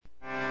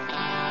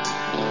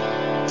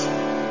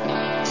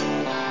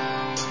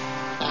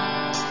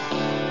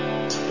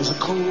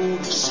code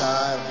of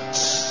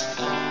silence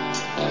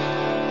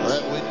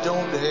that we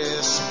don't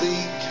dare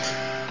speak.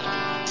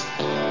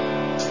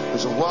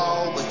 There's a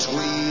wall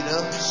between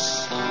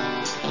us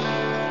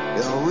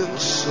and a river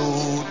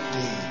so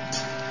deep.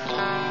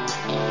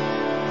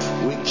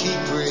 We keep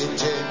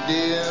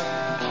pretending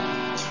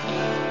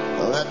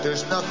that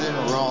there's nothing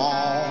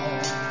wrong.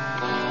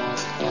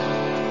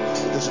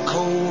 There's a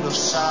code of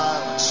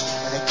silence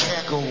and it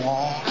can't go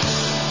on.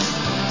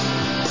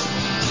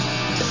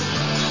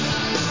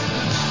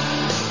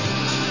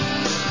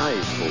 Hi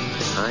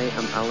folks, I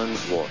am Alan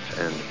Watt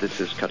and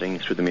this is Cutting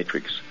Through the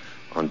Matrix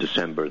on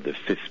December the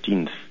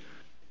 15th,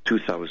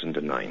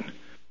 2009.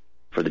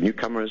 For the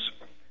newcomers,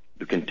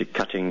 look into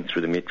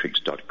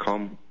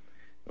cuttingthroughthematrix.com.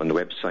 On the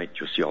website,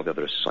 you'll see all the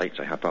other sites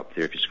I have up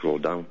there if you scroll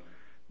down.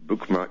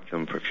 Bookmark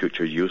them for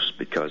future use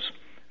because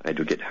I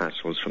do get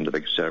hassles from the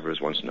big servers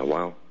once in a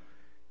while.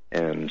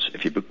 And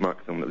if you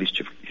bookmark them, at least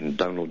you can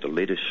download the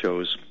latest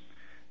shows.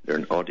 They're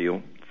in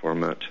audio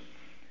format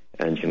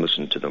and you can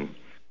listen to them.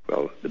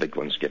 Well, the big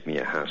ones give me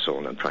a hassle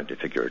and I'm trying to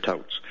figure it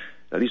out.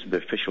 Now, these are the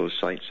official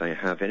sites I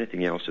have.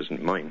 Anything else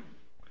isn't mine.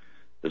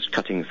 There's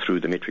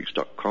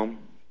cuttingthroughthematrix.com.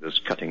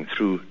 There's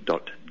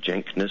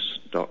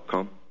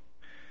cuttingthrough.jenkness.com.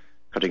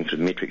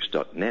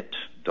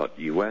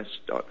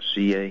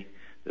 cuttingthroughthematrix.net.us.ca.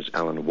 There's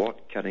Alan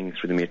Watt,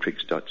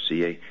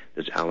 cuttingthroughthematrix.ca.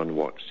 There's Alan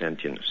Watt,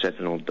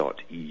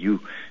 sentientsentinel.eu.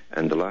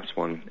 And the last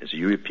one is a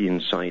European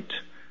site,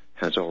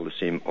 has all the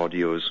same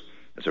audios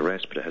as the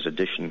rest, but it has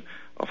addition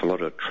of a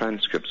lot of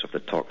transcripts of the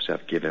talks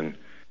I've given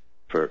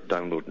for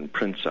download and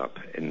prints up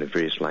in the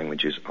various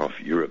languages of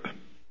Europe.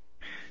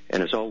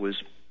 And as always,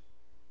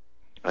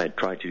 I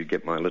try to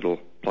get my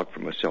little plug for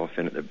myself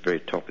in at the very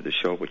top of the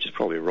show, which is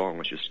probably wrong.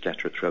 I should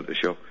scatter it throughout the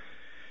show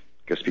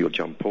because people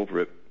jump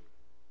over it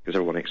because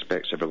everyone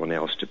expects everyone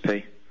else to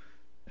pay.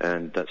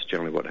 And that's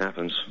generally what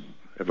happens.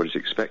 Everybody's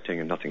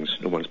expecting and no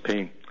one's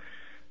paying.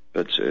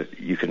 But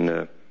you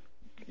can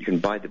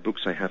buy the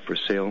books I have for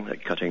sale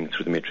at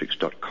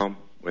cuttingthroughthematrix.com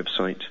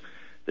website.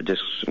 The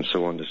discs and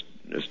so on, there's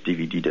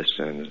DVD discs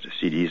and there's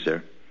CDs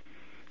there.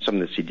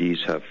 Some of the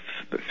CDs have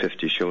about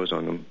 50 shows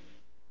on them.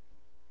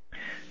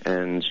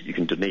 And you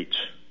can donate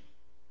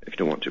if you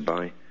don't want to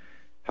buy.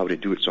 How to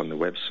do it's on the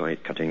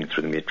website,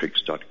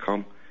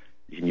 cuttingthroughthematrix.com.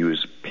 You can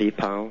use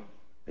PayPal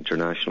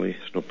internationally,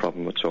 it's no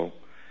problem at all.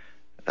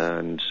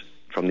 And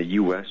from the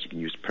US, you can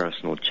use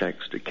personal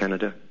checks to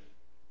Canada.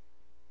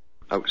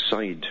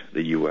 Outside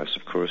the US,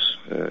 of course,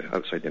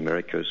 outside the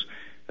Americas,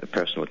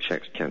 personal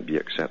checks can't be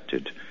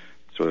accepted.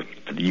 So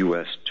for the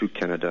US to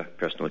Canada,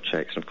 personal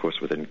checks, and of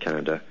course within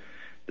Canada,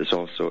 there's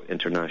also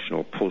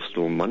international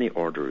postal money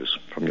orders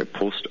from your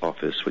post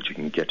office, which you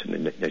can get in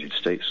the United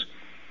States.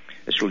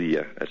 It's really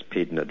it's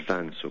paid in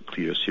advance, so it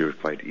clears here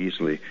quite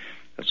easily.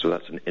 And so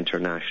that's an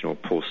international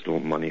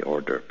postal money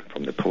order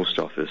from the post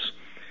office.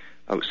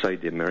 Outside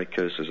the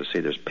Americas, as I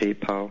say, there's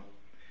PayPal.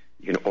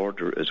 You can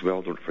order as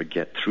well, don't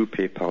forget, through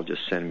PayPal.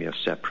 Just send me a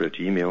separate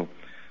email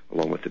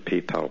along with the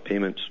PayPal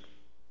payment.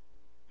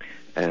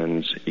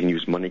 And you can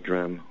use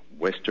MoneyGram,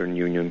 Western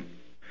Union,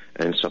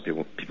 and some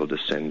people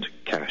just send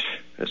cash.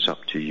 It's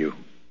up to you.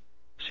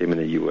 Same in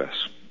the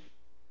US.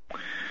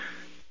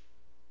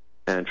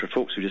 And for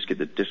folks who just get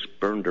the disc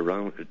burned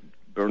and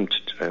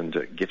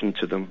given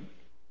to them,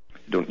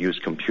 don't use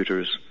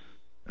computers,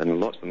 and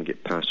lots of them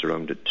get passed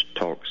around at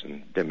talks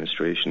and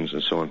demonstrations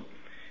and so on,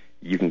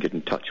 you can get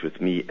in touch with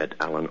me at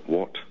Alan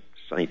Watt,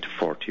 Site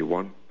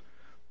 41,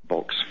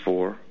 Box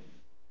 4,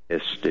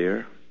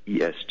 Estaire,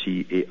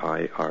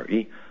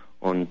 Estaire,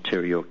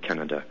 Ontario,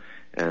 Canada.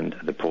 And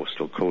the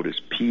postal code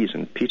is P as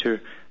in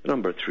Peter, the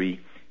number 3,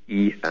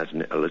 E as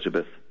in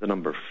Elizabeth, the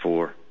number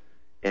 4,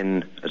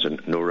 N as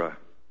in Nora,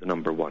 the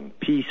number 1,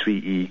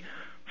 P3E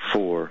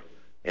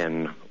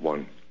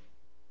 4N1.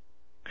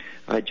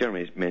 I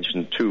generally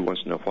mention too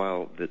once in a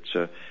while that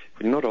when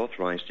you're not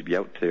authorized to be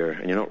out there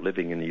and you're not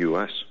living in the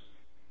US,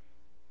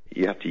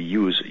 you have to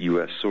use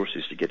US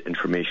sources to get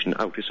information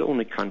out. It's the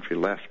only country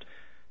left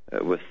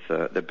with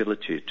the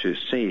ability to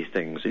say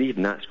things, and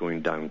even that's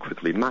going down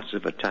quickly.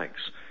 Massive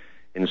attacks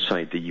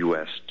inside the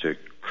US to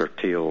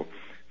curtail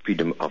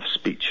freedom of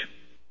speech.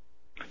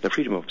 The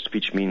freedom of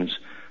speech means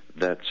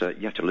that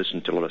you have to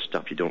listen to a lot of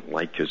stuff you don't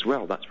like as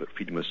well. That's what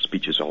freedom of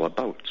speech is all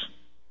about.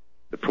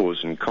 The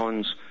pros and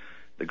cons,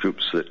 the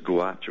groups that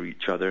go after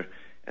each other,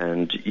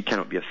 and you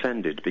cannot be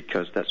offended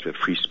because that's what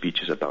free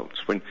speech is about.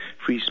 When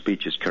free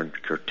speech is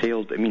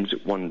curtailed, it means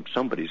that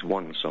somebody's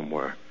won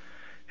somewhere,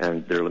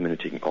 and they're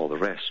eliminating all the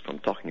rest from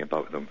talking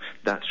about them.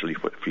 That's really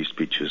what free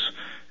speech is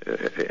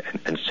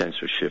and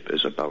censorship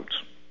is about.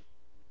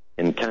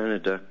 In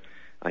Canada,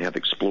 I have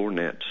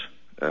ExploreNet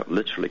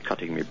literally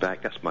cutting me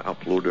back. That's my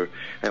uploader.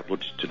 I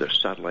upload to their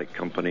satellite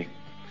company,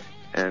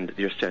 and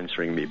they're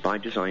censoring me by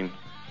design,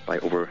 by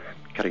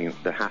cutting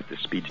half the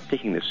speed,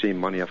 taking the same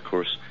money, of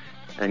course,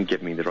 and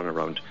giving me the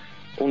runaround.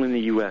 Only in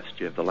the US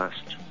do you have the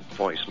last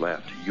voice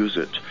left. Use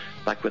it.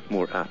 Back with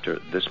more after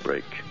this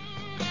break.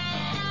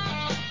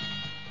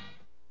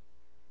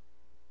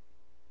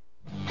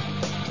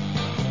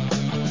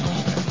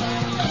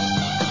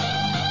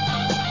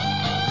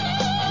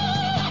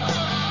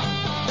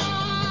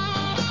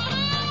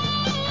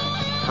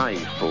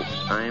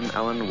 folks. I'm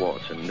Alan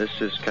Watt, and this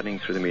is Cutting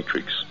Through the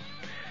Matrix.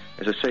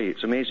 As I say,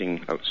 it's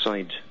amazing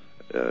outside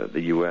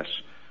the U.S.,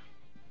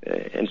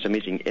 and it's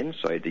amazing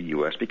inside the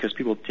U.S. because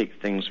people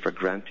take things for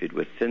granted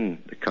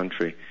within the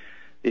country.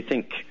 They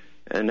think,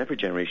 and every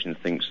generation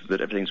thinks,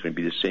 that everything's going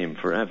to be the same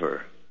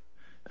forever.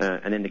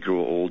 And then they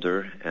grow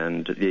older,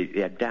 and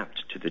they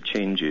adapt to the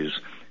changes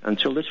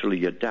until literally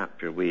you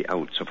adapt your way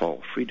out of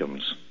all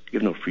freedoms. You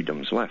have no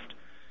freedoms left.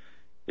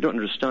 You don't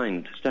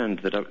understand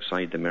that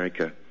outside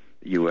America,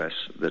 the U.S.,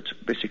 that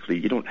basically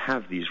you don't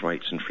have these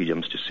rights and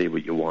freedoms to say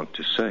what you want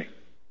to say.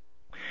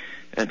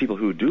 And people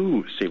who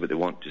do say what they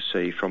want to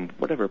say from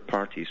whatever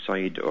party,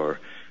 side, or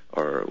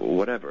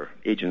whatever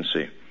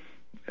agency,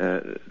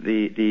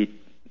 they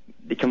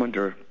come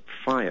under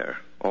fire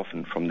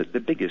often from the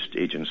biggest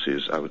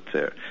agencies out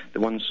there, the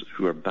ones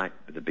who are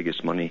backed with the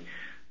biggest money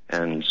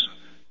and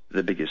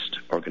the biggest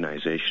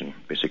organization,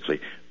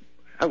 basically.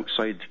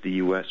 Outside the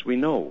U.S., we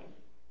know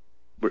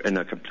we're in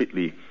a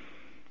completely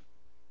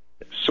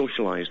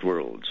socialized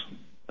world,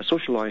 a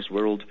socialized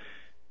world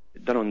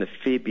done on the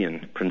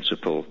Fabian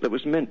principle that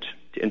was meant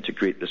to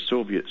integrate the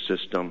Soviet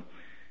system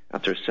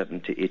after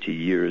 70, 80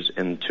 years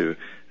into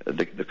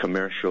the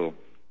commercial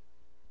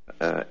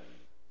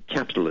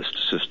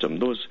capitalist system.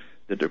 Those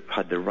that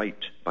had the right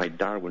by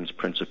Darwin's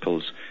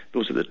principles,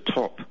 those at the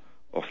top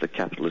of the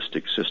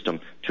capitalistic system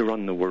to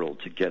run the world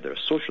together.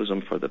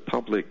 Socialism for the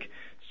public,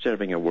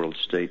 serving a world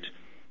state,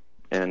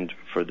 and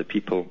for the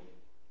people,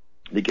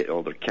 they get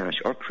all their cash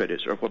or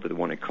credits or whatever they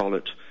want to call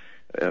it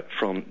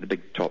from the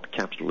big top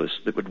capitalists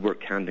that would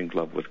work hand in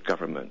glove with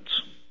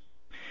governments.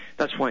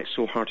 That's why it's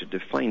so hard to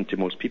define to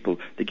most people.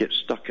 They get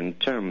stuck in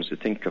terms. They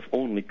think of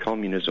only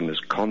communism as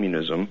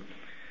communism.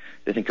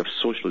 They think of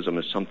socialism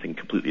as something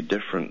completely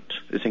different.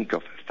 They think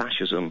of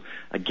fascism,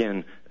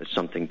 again, as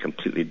something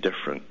completely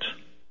different.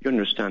 You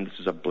understand this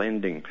is a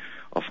blending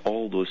of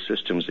all those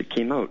systems that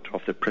came out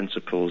of the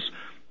principles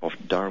of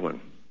Darwin,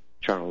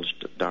 Charles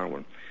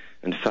Darwin.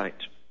 In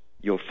fact,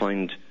 you'll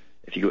find,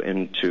 if you go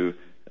into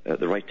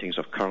the writings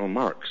of Karl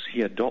Marx,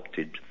 he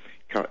adopted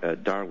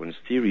Darwin's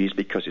theories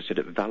because he said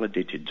it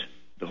validated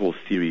the whole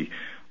theory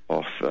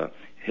of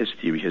his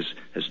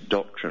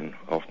doctrine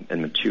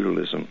in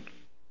materialism.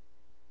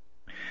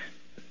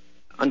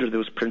 Under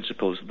those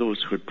principles,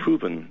 those who had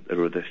proven they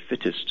were the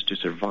fittest to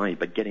survive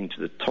by getting to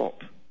the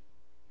top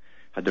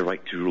had the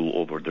right to rule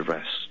over the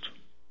rest,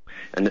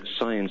 and that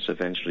science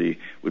eventually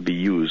would be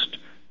used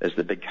as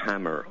the big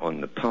hammer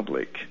on the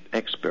public.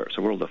 Experts,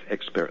 a world of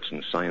experts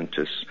and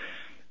scientists,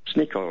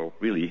 snake oil,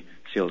 really,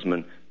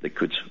 salesmen that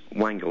could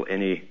wangle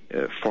any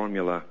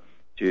formula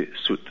to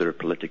suit their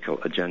political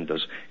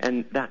agendas.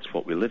 And that's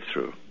what we live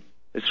through.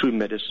 It's through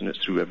medicine,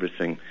 it's through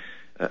everything.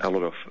 A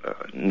lot of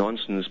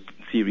nonsense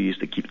theories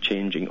that keep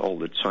changing all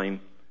the time,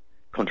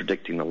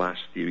 contradicting the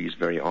last theories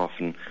very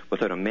often,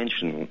 without a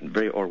mention,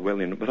 very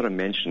Orwellian, without a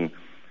mention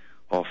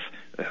of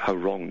how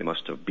wrong they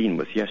must have been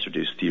with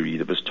yesterday's theory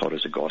that was taught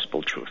as a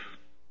gospel truth.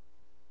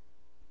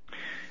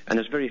 And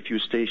there's very few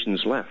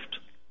stations left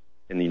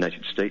in the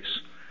United States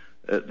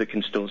that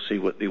can still say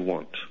what they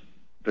want.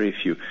 Very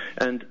few.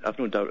 And I've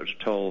no doubt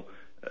at all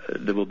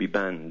they will be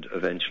banned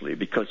eventually,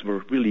 because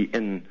we're really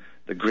in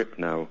the grip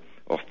now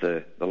of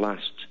the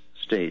last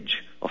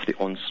stage of the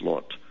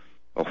onslaught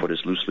of what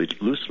is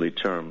loosely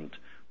termed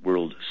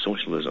world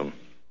socialism.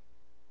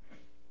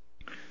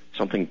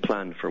 Something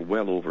planned for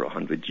well over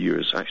 100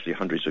 years, actually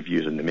hundreds of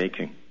years in the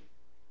making.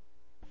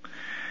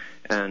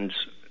 And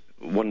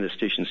one of the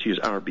stations here is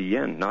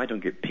RBN. Now, I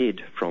don't get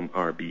paid from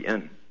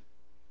RBN.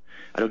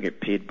 I don't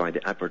get paid by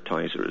the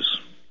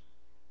advertisers.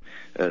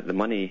 The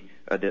money,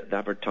 the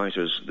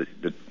advertisers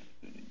that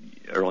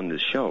are on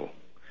this show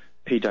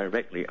pay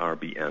directly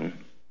RBN.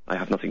 I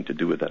have nothing to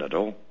do with that at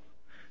all.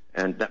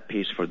 And that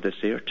pays for this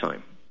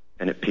airtime.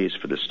 And it pays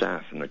for the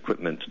staff and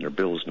equipment and their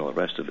bills and all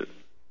the rest of it.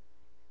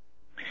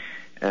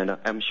 And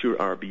I'm sure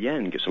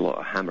RBN gets a lot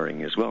of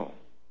hammering as well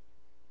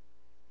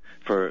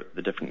for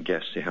the different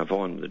guests they have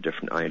on, the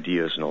different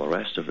ideas and all the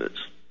rest of it.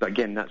 But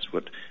again, that's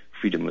what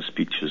freedom of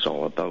speech is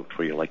all about,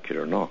 whether you like it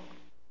or not.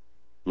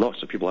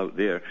 Lots of people out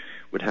there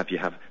would have you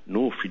have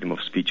no freedom of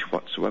speech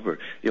whatsoever.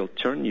 They'll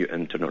turn you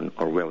into an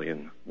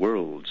Orwellian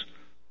world.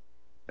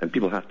 And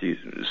people have to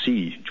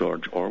see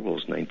George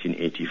Orwell's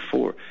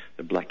 1984,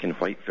 the black and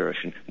white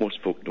version.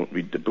 Most folk don't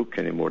read the book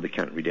anymore. They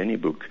can't read any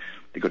book.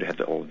 They've got to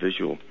have it all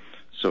visual.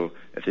 So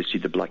if they see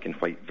the black and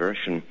white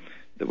version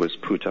that was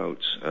put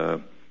out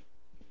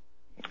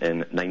in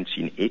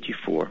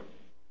 1984,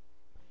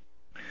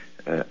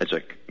 it's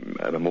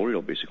a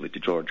memorial basically to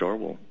George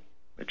Orwell,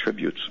 a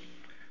tribute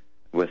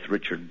with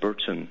Richard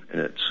Burton in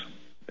it.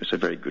 It's a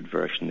very good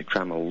version. They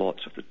cram a lot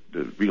of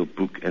the real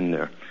book in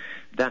there.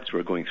 That's what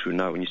we're going through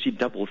now. And you see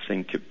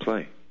doublethink at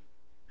play,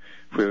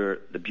 where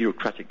the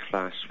bureaucratic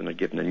class, when they're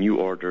given a new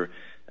order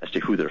as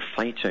to who they're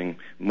fighting,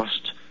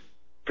 must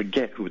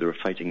forget who they were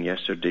fighting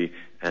yesterday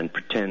and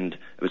pretend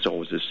it was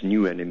always this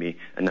new enemy,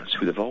 and that's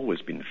who they've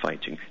always been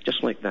fighting.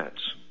 Just like that.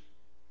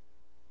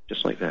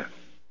 Just like that.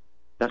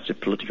 That's the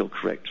political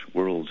correct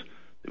world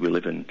that we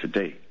live in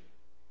today.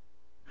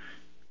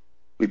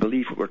 We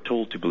believe what we're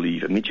told to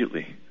believe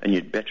immediately, and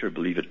you'd better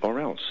believe it or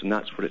else, and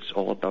that's what it's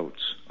all about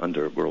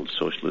under world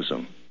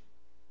socialism.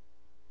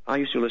 I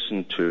used to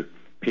listen to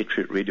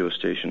Patriot radio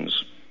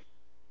stations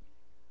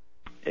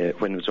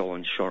when it was all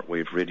on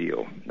shortwave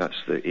radio. That's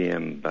the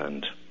AM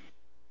band.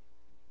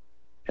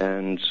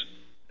 And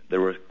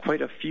there were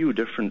quite a few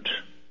different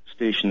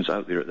stations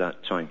out there at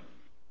that time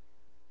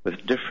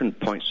with different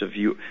points of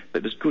view. But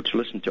it was good to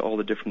listen to all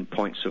the different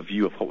points of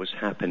view of what was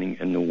happening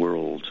in the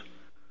world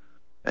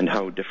and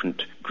how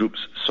different groups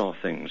saw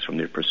things from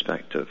their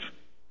perspective.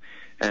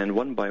 And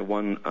one by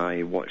one,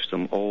 I watched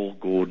them all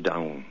go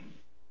down.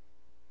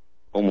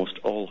 Almost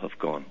all have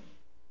gone.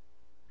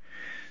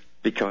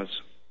 Because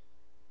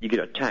you get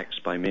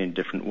attacked by many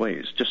different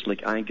ways, just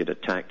like I get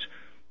attacked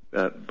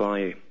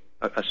by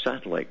a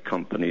satellite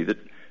company that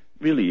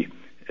really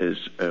is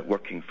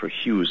working for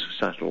Hughes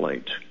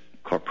Satellite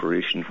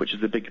Corporation, which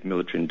is the big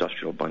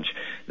military-industrial bunch.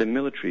 The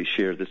military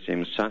share the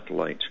same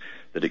satellite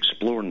that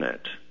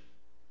ExploreNet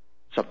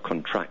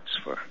subcontracts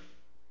for.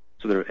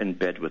 So they're in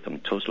bed with them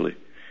totally.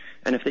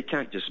 And if they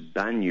can't just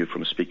ban you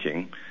from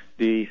speaking,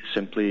 they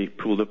simply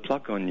pull the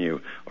plug on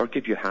you or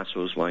give you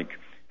hassles like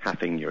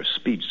halving your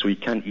speed so you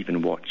can't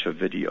even watch a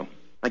video.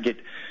 I get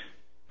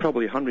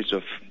probably hundreds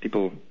of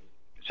people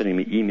sending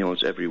me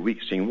emails every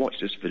week saying, watch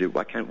this video.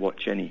 I can't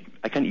watch any.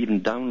 I can't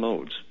even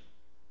download.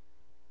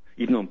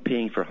 Even though I'm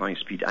paying for high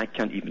speed, I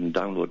can't even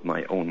download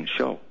my own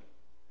show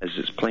as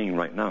it's playing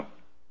right now.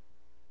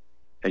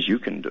 As you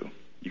can do.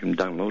 You can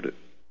download it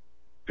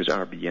because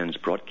RBN's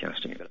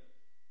broadcasting it.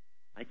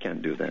 I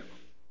can't do that.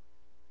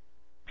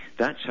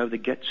 That's how they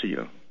get to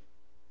you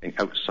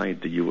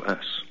outside the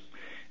U.S.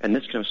 And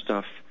this kind of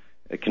stuff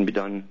can be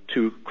done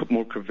too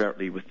more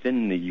covertly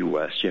within the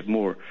U.S. You have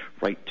more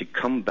right to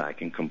come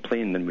back and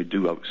complain than we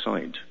do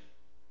outside.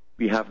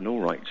 We have no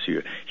rights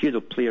here. Here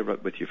they'll play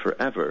around with you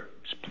forever.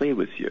 Just play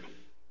with you.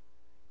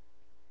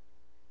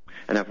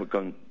 And I've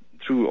gone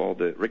through all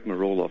the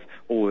rigmarole of,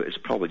 it's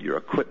probably your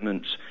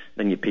equipment,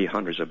 then you pay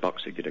hundreds of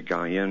bucks to get a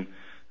guy in,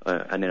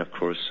 and then of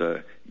course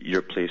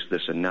your place,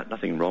 this and that,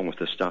 nothing wrong with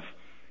this stuff.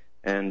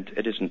 And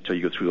it isn't until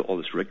you go through all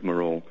this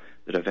rigmarole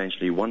that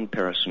eventually one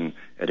person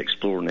at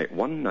ExploreNet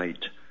one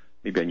night,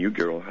 maybe a new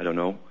girl, I don't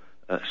know,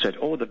 said,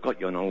 they've got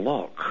you on a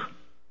lock.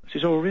 I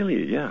says,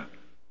 really? Yeah.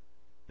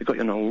 They've got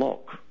you on a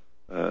lock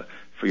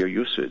for your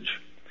usage.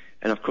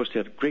 And of course they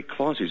have great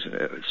clauses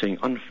saying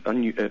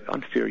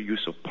unfair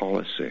use of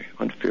policy,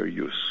 unfair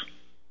use.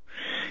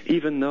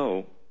 Even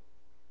though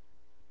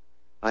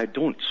I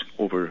don't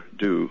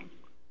overdo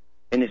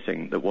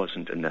anything that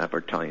wasn't in the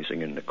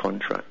advertising in the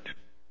contract.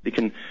 They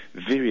can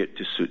vary it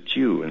to suit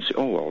you and say,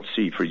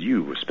 see, for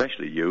you,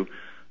 especially you,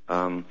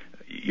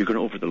 you're going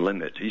over the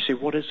limit. You say,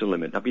 what is the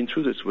limit? I've been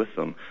through this with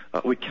them.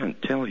 We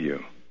can't tell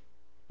you.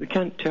 They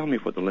can't tell me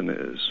what the limit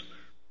is.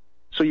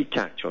 So you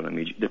catch on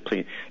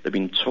immediately. They've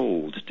been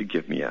told to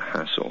give me a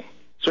hassle.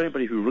 So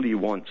anybody who really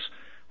wants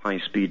high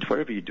speed,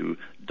 whatever you do,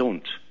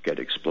 don't get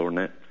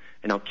ExploreNet.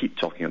 And I'll keep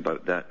talking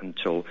about that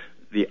until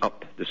they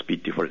up the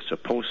speed to where it's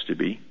supposed to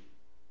be.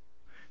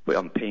 What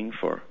I'm paying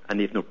for, and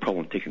they have no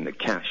problem taking the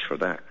cash for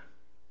that.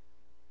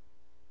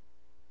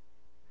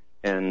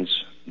 And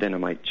then I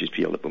might just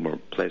be a little bit more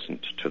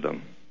pleasant to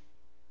them.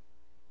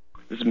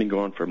 This has been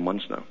going on for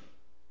months now.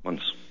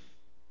 Months.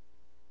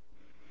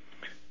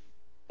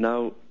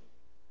 Now,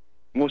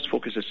 most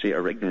folks, I say,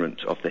 are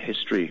ignorant of the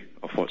history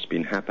of what's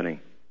been happening.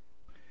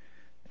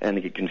 And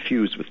they get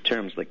confused with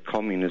terms like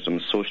communism,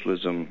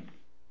 socialism,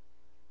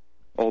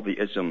 all the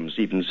isms,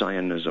 even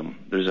Zionism.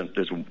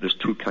 There's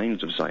two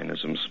kinds of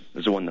Zionisms.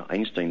 There's the one that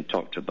Einstein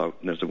talked about,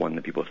 and there's the one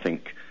that people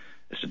think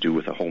is to do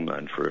with a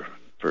homeland for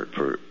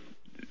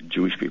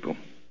Jewish people.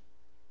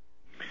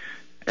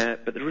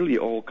 But they're really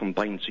all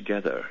combined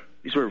together.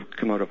 These were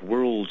come out of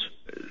world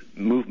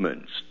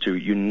movements to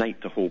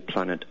unite the whole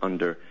planet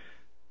under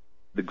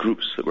the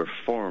groups that were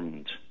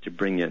formed to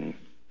bring in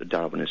the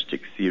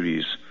Darwinistic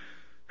theories,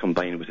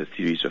 combined with the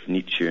theories of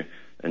Nietzsche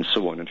and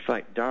so on. In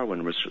fact,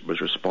 Darwin was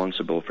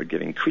responsible for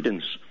giving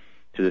credence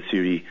to the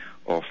theory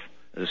of,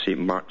 as I say,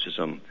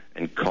 Marxism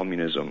and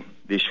communism.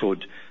 They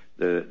showed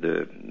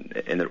in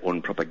their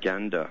own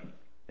propaganda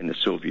in the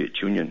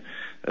Soviet Union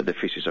the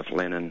faces of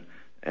Lenin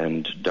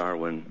and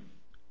Darwin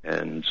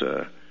and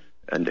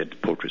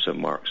did portraits of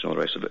Marx and all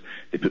the rest of it.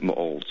 They put them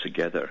all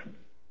together.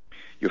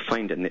 You'll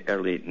find in the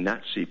early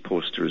Nazi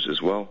posters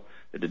as well,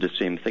 they did the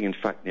same thing. In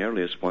fact, the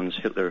earliest ones,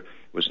 Hitler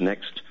was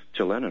next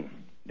to Lenin.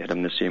 They had him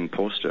in the same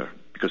poster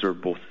because they were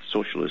both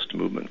socialist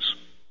movements.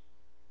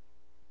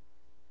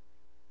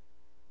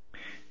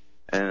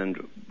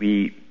 And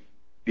we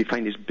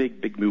find these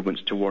big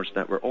movements towards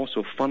that were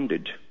also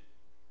funded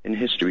in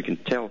history. We can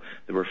tell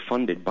they were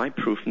funded by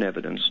proof and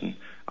evidence and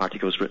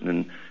articles written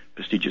in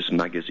prestigious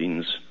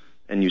magazines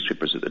and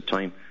newspapers at the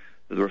time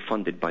that they were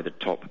funded by the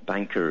top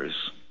bankers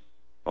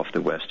of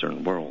the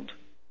Western world.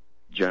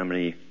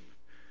 Germany,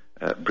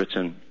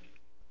 Britain,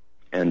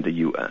 and the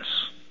US.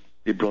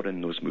 They brought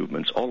in those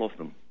movements, all of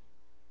them.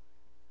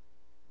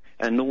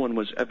 And no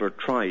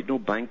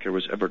banker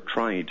was ever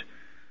tried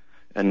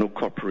And no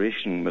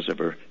corporation was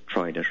ever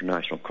tried,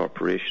 international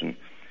corporation,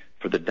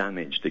 for the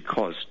damage they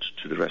caused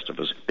to the rest of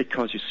us.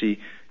 Because, you see,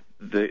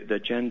 the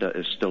agenda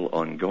is still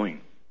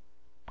ongoing,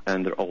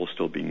 and they're all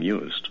still being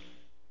used.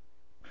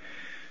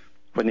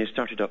 When they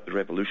started up the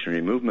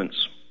revolutionary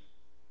movements,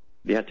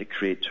 they had to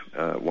create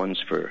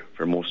ones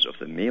for most of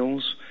the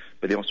males,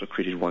 but they also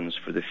created ones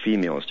for the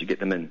females to get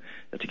them in,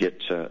 to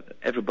get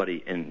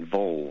everybody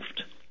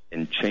involved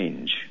in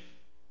change.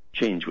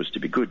 Change was to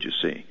be good, you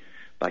see,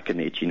 back in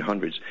the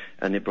 1800s.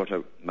 And they brought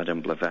out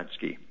Madame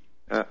Blavatsky,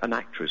 an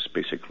actress,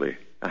 basically,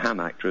 a ham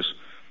actress,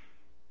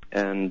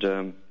 and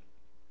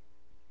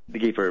they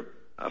gave her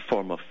a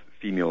form of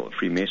female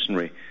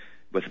Freemasonry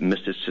with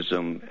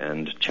mysticism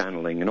and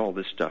channeling and all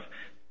this stuff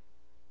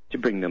to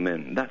bring them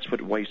in. That's what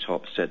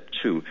Weishaupt said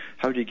too.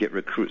 How do you get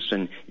recruits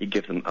in? You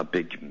give them a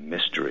big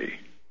mystery.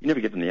 You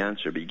never give them the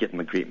answer, but you give them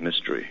a great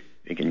mystery.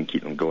 You can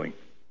keep them going.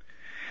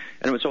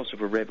 And it was also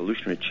for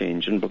revolutionary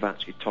change, and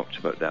Blavatsky talked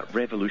about that,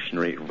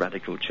 revolutionary,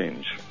 radical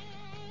change.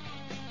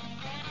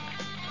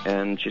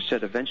 And she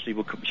said eventually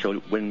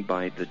she'll win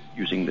by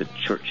using the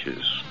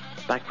churches.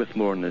 Back with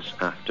more on this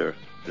after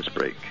this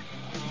break.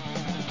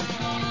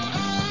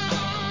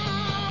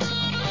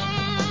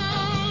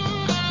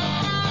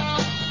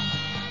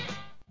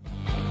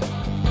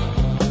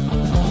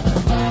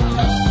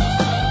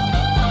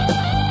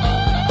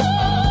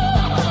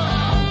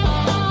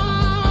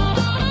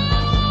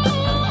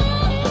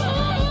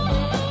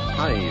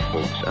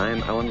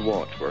 I'm Alan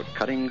Watt. We're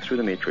cutting through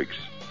the matrix.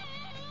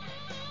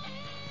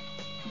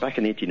 Back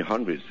in the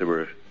 1800s, there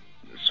were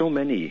so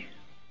many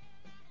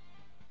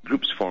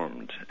groups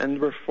formed, and they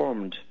were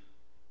formed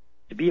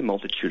to be a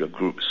multitude of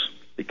groups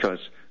because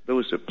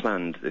those that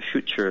planned the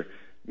future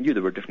knew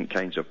there were different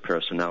kinds of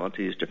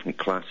personalities, different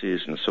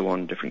classes, and so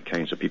on, different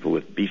kinds of people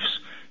with beefs,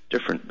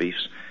 different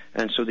beefs,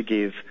 and so they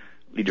gave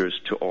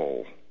leaders to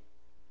all.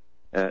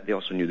 They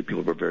also knew that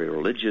people were very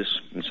religious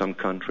in some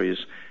countries,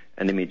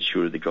 and they made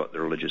sure they got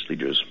the religious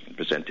leaders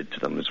presented to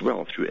them as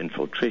well through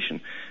infiltration.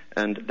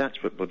 And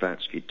that's what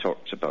Blavatsky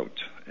talks about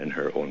in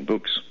her own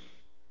books.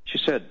 She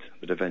said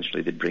that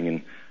eventually they'd bring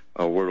in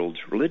a world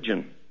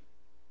religion,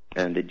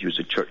 and they'd use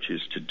the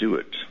churches to do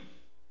it.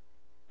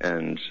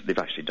 And they've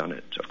actually done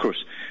it. Of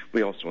course,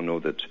 we also know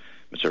that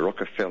Mr.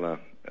 Rockefeller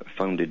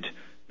founded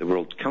the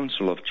World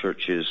Council of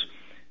Churches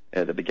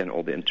that began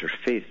all the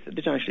interfaith. They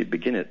didn't actually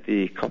begin it.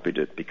 They copied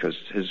it because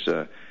his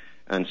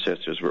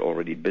ancestors were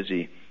already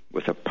busy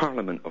with a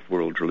parliament of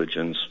world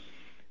religions.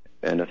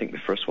 And I think the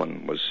first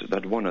one was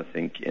that one, I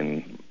think,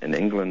 in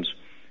England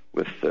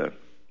with the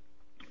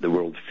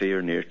World Fair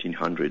in the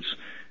 1800s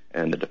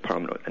and the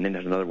Department. And then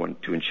there's another one,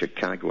 too, in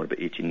Chicago in about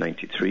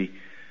 1893,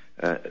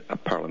 a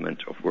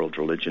parliament of world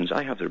religions.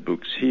 I have their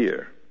books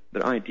here.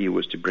 Their idea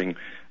was to bring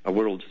a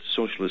world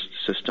socialist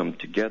system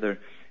together,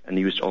 and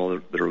they used all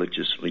the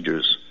religious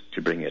leaders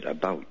to bring it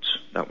about.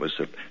 That was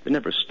they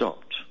never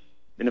stopped.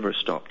 They never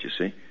stopped, you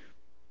see.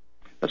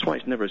 That's why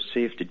it's never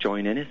safe to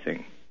join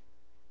anything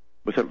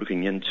without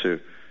looking into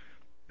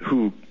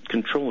who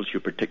controls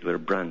your particular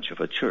branch of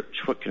a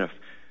church. What kind of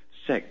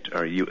sect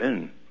are you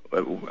in?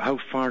 How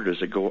far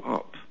does it go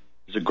up?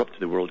 Does it go up to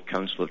the World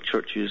Council of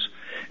Churches?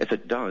 If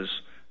it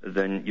does,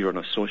 then you're on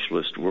a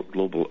socialist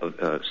global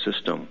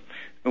system.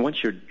 And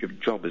once your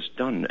job is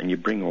done and you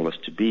bring all this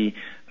to be,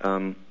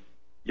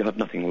 you'll have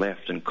nothing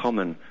left in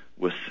common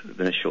with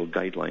the initial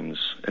guidelines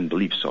and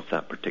beliefs of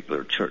that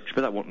particular church.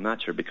 But that won't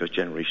matter because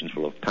generations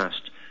will have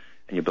passed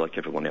and you'll be like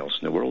everyone else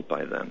in the world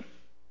by then.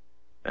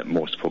 And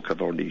most folk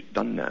have already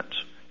done that.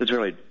 There's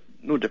really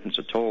no difference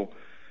at all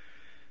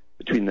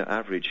between the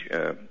average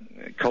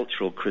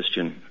cultural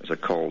Christian, as they're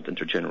called,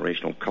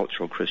 intergenerational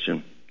cultural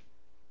Christian,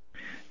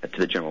 to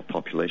the general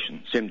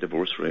population. Same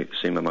divorce rate,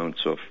 same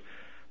amounts of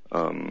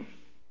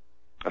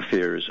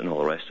affairs and all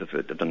the rest of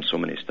it. They've done so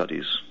many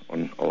studies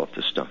on all of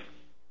this stuff.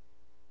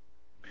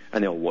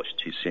 And they all watch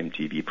these same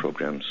TV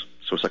programs.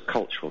 So it's a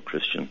cultural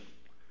Christian,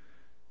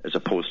 as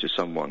opposed to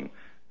someone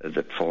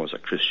that follows a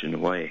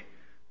Christian way,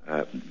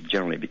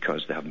 generally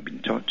because they haven't been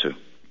taught to.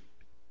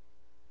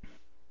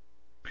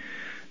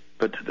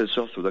 But there's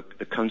also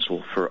the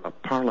Council for a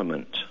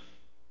Parliament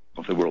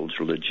of the World's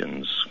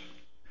Religions.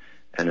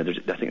 And I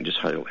think it just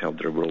held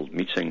their world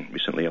meeting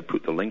recently. I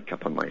put the link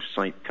up on my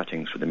site,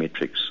 Cutting Through the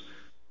Matrix,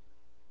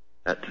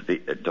 at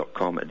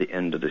 .com at the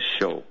end of the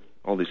show.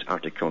 All these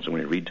articles I'm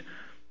going to read,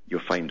 you'll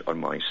find on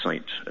my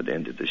site at the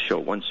end of the show.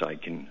 Once I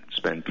can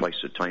spend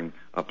twice the time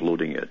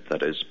uploading it,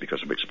 that is,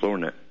 because I'm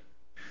exploring it.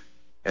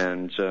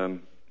 And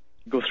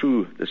go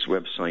through this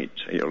website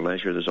at your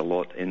leisure. There's a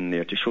lot in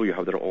there to show you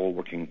how they're all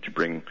working to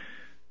bring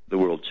the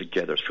world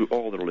together through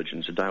all the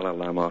religions. The Dalai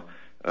Lama,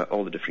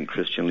 all the different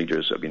Christian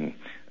leaders have been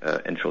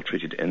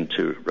infiltrated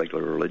into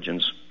regular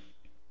religions,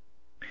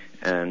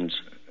 and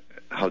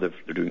how they're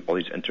doing all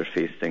these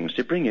interfaith things.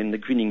 They bring in the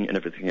greening and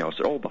everything else.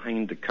 They're all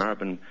behind the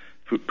carbon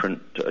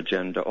footprint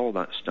agenda, all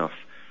that stuff,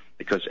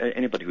 because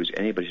anybody who's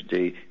anybody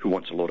today who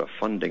wants a lot of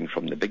funding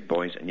from the big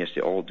boys, and yes,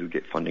 they all do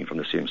get funding from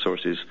the same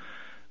sources,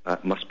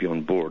 must be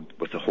on board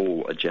with the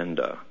whole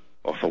agenda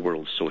of a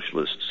world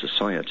socialist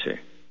society.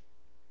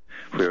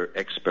 where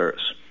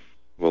experts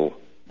will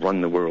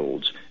run the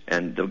world,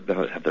 and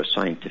they'll have their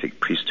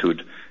scientific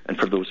priesthood, and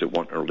for those that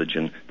want a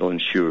religion, they'll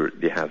ensure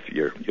they have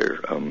your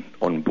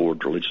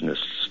on-board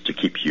religionists to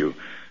keep you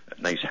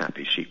nice,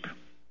 happy sheep.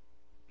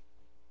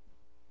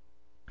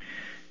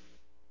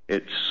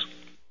 It's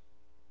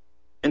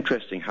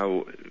interesting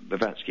how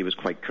Blavatsky was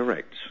quite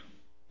correct.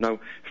 Now,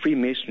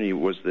 Freemasonry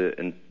was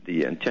the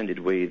intended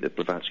way that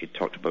Blavatsky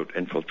talked about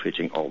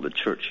infiltrating all the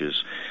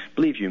churches.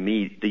 Believe you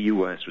me, the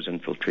U.S. was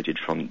infiltrated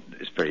from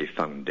its very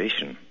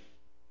foundation.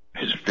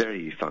 His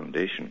very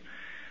foundation.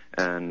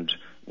 And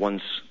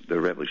once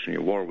the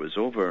Revolutionary War was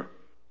over,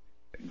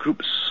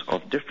 groups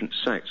of different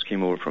sects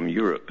came over from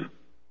Europe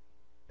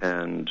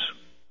and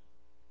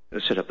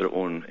set up their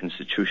own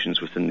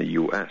institutions within the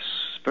U.S.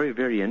 Very,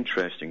 very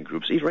interesting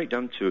groups, even right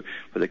down to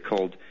what they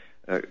called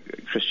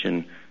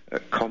Christian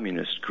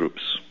communist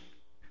groups.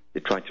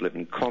 They tried to live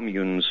in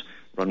communes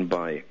run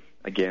by,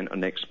 again,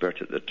 an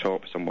expert at the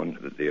top, someone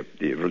that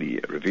they really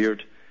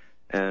revered.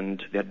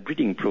 And they had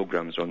breeding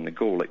programs on the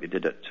go, like they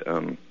did at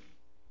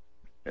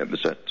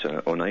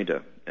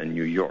Oneida in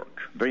New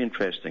York. Very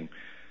interesting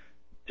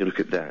to look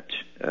at that.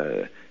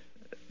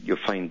 You'll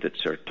find that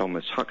Sir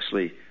Thomas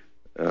Huxley,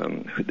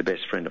 the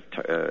best friend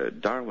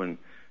of Darwin,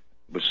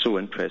 was so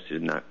interested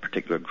in that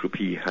particular group.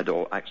 He had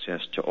all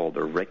access to all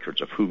their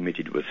records of who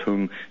mated with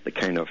whom, the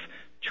kind of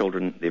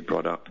children they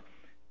brought up.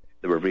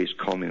 They were raised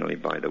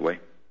communally, by the way.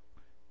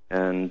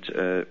 And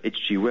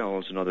H.G.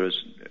 Wells and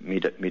others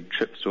made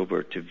trips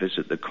over to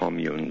visit the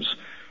communes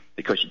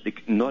because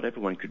not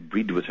everyone could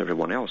breed with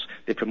everyone else.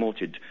 They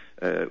promoted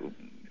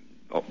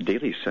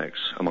daily sex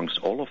amongst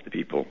all of the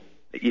people,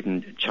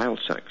 even child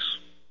sex,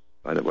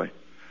 by the way,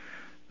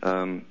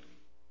 and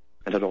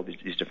had all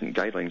these different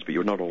guidelines, but you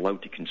were not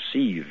allowed to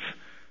conceive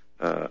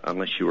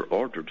unless you were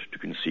ordered to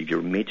conceive. You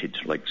were mated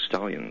like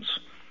stallions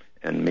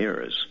and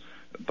mares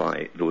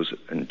by those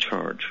in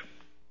charge.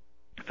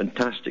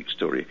 Fantastic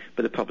story,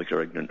 but the public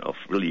are ignorant of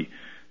really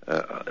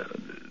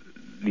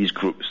these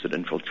groups that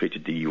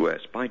infiltrated the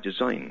U.S. by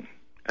design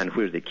and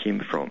where they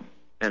came from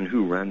and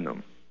who ran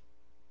them.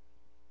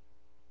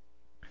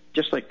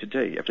 Just like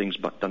today, everything's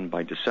done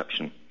by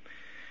deception.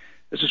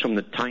 This is from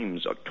the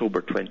Times,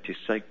 October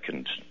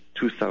 22nd,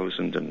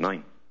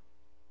 2009.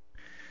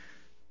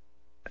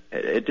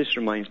 This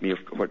reminds me of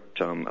what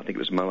I think it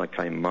was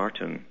Malachi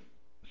Martin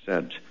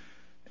said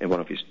in one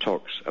of his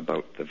talks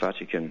about the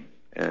Vatican.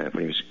 When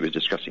he was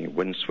discussing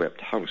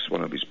Windswept House,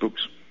 one of his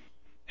books.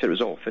 He said it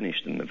was all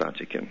finished in the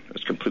Vatican. It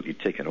was completely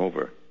taken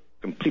over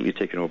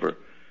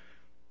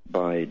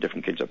by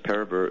different kinds of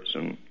perverts,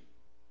 and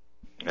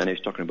he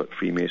was talking about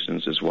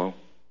Freemasons as well.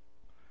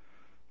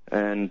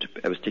 And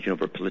it was taken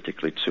over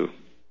politically too,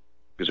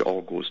 because it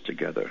all goes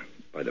together,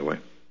 by the way.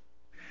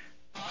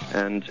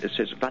 And it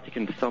says,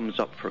 Vatican thumbs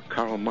up for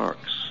Karl Marx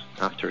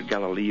after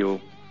Galileo,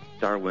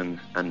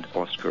 Darwin, and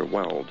Oscar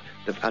Wilde.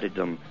 They've added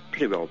them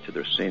pretty well to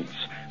their saints.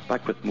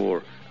 Back with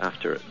more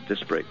after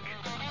this break.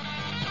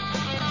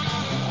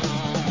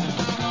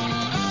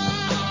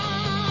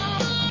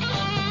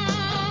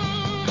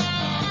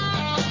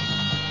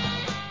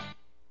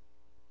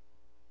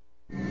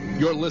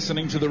 You're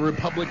listening to the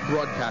Republic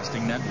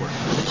Broadcasting Network,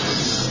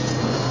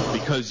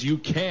 because you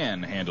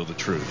can handle the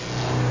truth.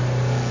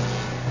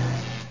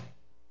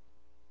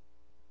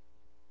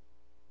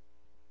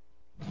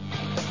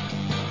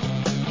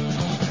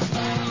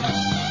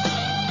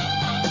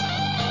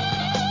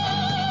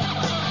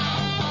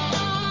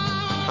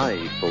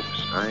 Hi folks,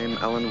 I'm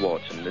Alan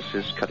Watt, and this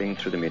is Cutting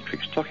Through the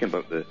Matrix, talking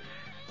about the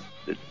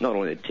not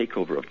only the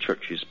takeover of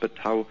churches, but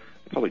how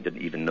the public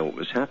didn't even know what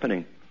was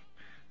happening.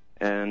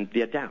 And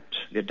they adapt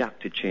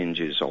to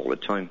changes all the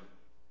time,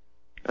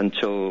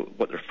 until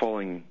what they're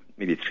following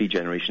maybe 3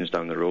 generations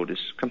down the road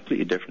is a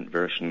completely different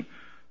version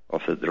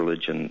of the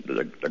religion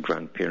that their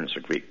grandparents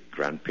or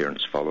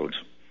great-grandparents followed.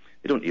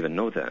 They don't even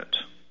know that,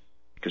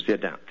 because they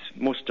adapt.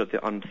 Most of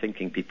the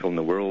unthinking people in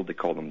the world, they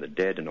call them the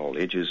dead in all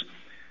ages,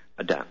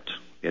 adapt.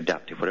 They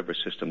adapt to whatever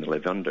system they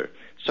live under.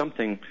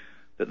 Something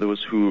that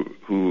those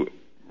who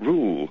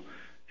rule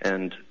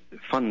and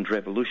fund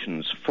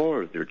revolutions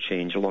for their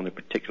change along a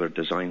particular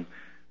design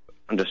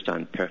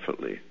understand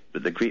perfectly.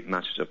 That the great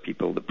masses of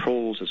people, the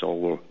proles as all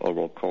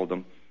will call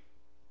them,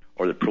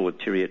 or the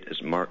proletariat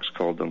as Marx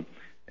called them,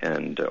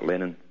 and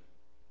Lenin,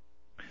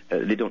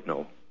 they don't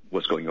know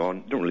what's going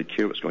on, don't really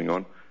care what's going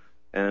on,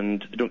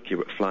 and they don't care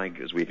what flag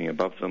is waving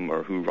above them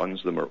or who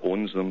runs them or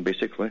owns them,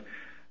 basically.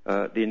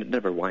 They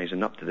never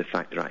wisen up to the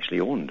fact they're actually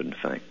owned, in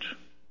fact.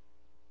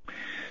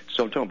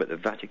 So I'm talking about the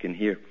Vatican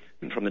here,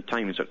 from the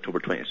Times, October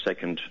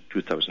 22nd,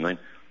 2009.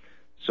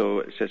 So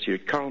it says here,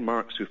 Karl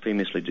Marx, who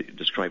famously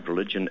described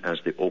religion as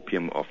the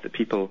opium of the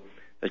people,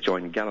 has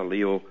joined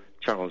Galileo,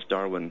 Charles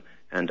Darwin,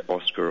 and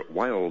Oscar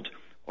Wilde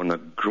on a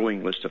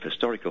growing list of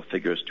historical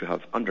figures to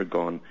have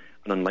undergone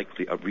an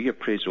unlikely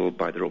reappraisal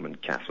by the Roman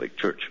Catholic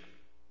Church.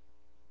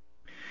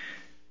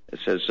 It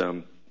says,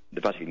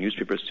 the Vatican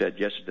newspaper said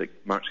yesterday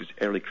that Marx's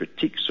early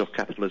critiques of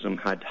capitalism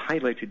had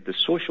highlighted the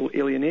social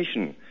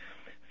alienation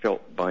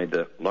felt by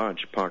the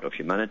large part of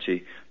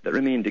humanity that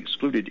remained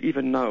excluded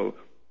even now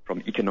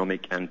from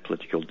economic and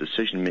political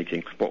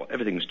decision-making. Well,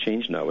 everything's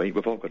changed now, eh?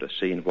 We've all got a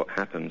say in what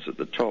happens at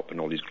the top in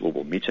all these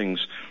global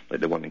meetings,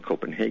 like the one in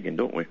Copenhagen,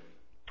 don't we?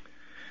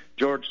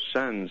 George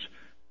Sands,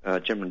 a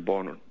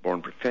German-born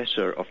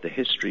professor of the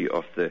history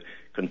of the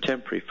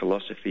contemporary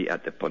philosophy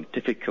at the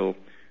Pontifical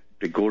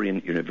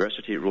Gregorian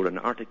University, wrote an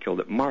article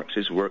that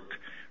Marx's work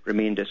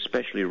remained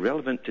especially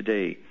relevant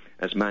today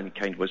as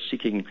mankind was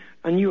seeking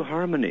a new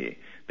harmony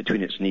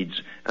between its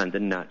needs and the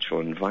natural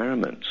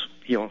environment.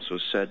 He also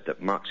said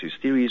that Marx's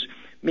theories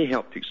may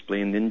help to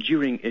explain the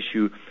enduring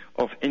issue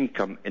of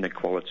income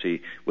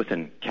inequality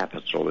within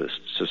capitalist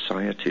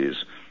societies,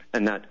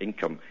 and that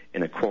income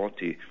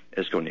inequality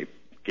is going to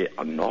get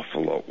an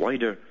awful lot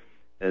wider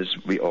as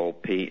we all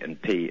pay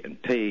and pay and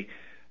pay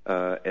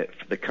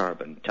for the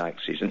carbon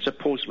taxes, and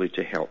supposedly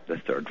to help the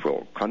third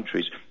world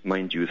countries,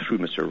 mind you, through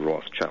Mr.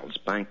 Rothschild's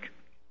bank.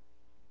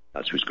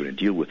 That's who's going to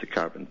deal with the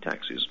carbon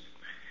taxes.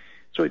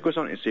 So it goes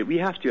on to say, we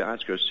have to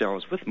ask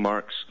ourselves, with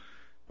Marx,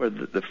 where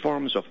the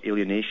forms of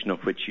alienation of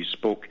which he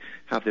spoke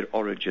have their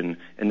origin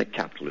in the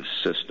capitalist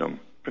system.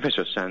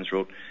 Professor Sands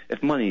wrote,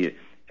 if money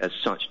as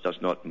such does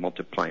not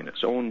multiply on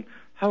its own,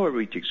 how are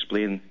we to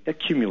explain the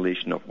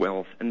accumulation of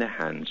wealth in the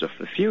hands of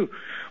the few?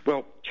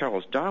 Well,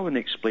 Charles Darwin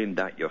explained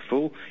that, you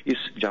fool.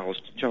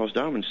 Charles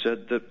Darwin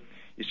said that,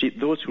 you see,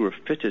 those who were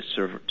fittest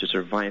to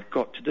survive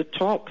got to the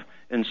top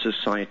in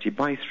society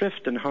by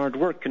thrift and hard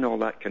work and all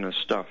that kind of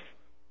stuff.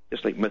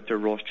 Just like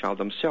Mr. Rothschild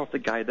himself, the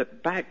guy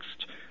that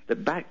backed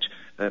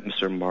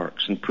Mr.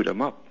 Marx and put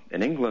him up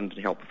in England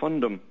and helped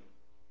fund him.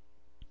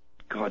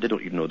 God, they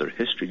don't even know their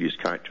history, these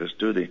characters,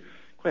 do they?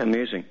 Quite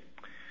amazing.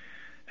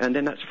 And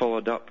then that's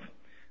followed up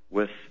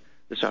with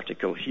this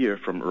article here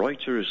from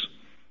Reuters.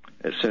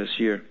 It says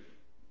here,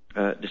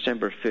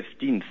 December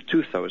 15th,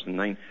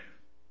 2009.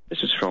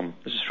 This is from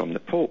the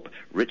Pope.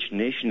 Rich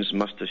nations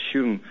must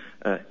assume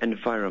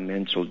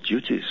environmental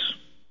duties.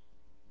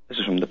 This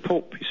is from the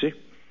Pope, you see.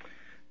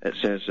 It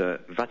says,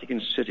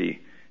 Vatican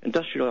City,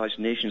 industrialized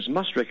nations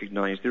must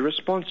recognize their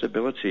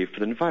responsibility for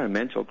the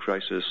environmental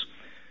crisis,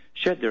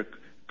 shed their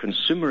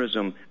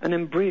consumerism, and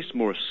embrace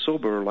more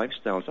sober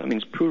lifestyles. That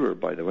means poorer,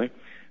 by the way.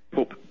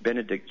 Pope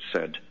Benedict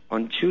said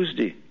on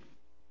Tuesday.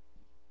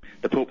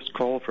 The Pope's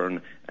call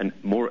for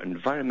more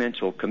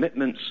environmental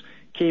commitments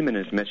came in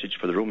his message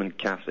for the Roman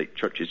Catholic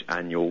Church's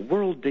annual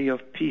World Day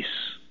of Peace.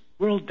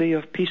 World Day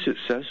of Peace, it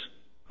says.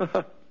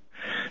 To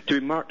be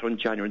marked on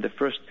January the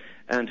 1st,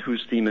 and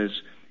whose theme is,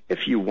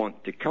 if you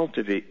want to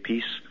cultivate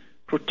peace,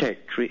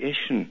 protect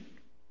creation.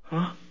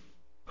 Huh?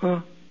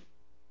 Do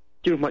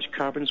you know how much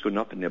carbon's going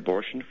up in the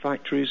abortion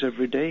factories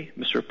every day,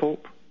 Mr.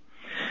 Pope?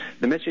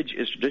 The message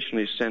is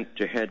traditionally sent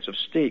to heads of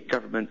state,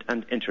 government,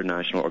 and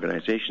international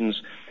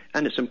organizations,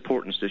 and its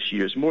importance this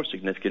year is more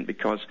significant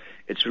because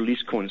its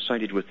release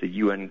coincided with the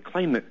UN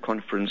Climate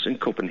Conference in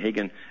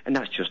Copenhagen, and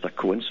that's just a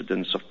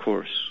coincidence, of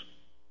course.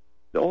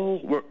 They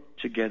all work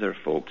together,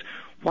 folks.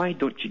 Why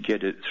don't you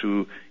get it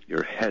through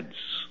your heads?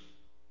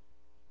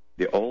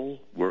 They all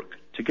work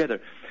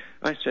together.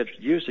 I said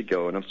years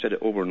ago, and I've said it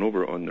over and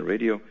over on the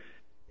radio,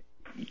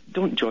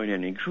 don't join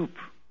any group.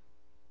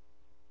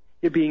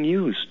 You're being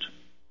used.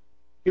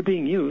 You're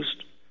being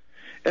used.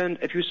 And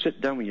if you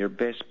sit down with your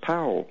best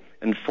pal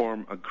and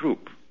form a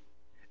group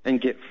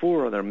and get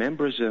 4 other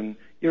members in,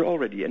 you're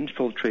already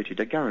infiltrated,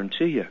 I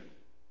guarantee you.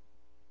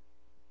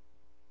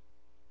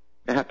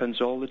 It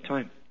happens all the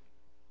time.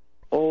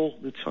 All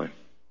the time.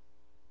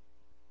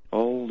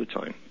 All the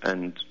time.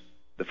 And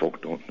the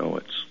folk don't know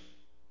it.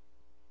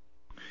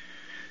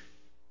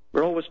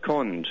 We're always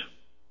conned.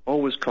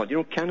 Always conned. You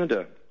know,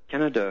 Canada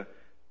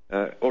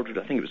ordered,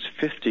 I think it was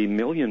 50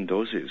 million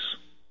doses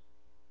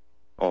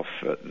of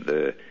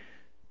the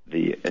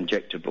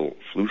injectable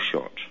flu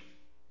shot.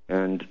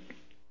 And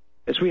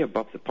it's way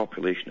above the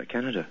population of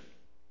Canada.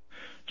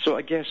 So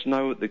I guess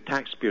now the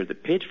taxpayer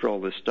that paid for all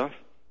this stuff,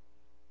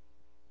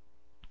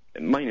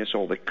 minus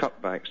all the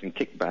cutbacks and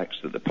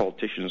kickbacks that the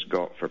politicians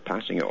got for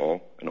passing it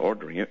all and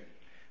ordering it,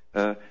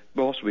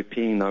 will also be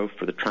paying now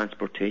for the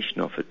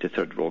transportation of it to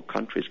third world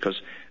countries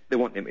because they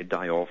want them to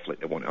die off like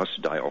they want us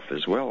to die off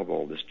as well of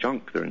all this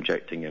junk they're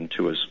injecting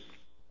into us.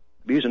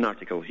 We use an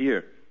article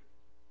here,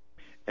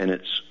 and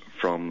it's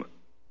from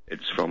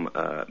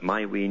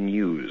My Way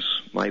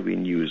News. My Way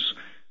News.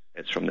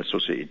 It's from the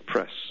Associated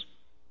Press.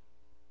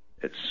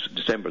 It's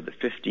December the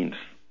 15th.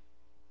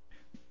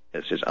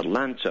 It says,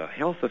 Atlanta,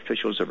 health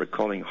officials are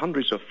recalling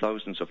hundreds of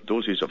thousands of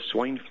doses of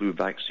swine flu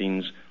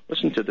vaccines.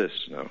 Listen to this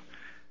now.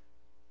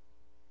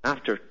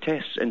 After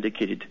tests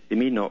indicated they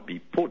may not be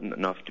potent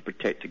enough to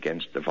protect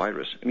against the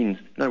virus. I mean,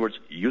 in other words,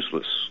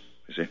 useless,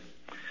 you see.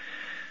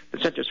 The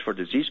Centers for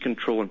Disease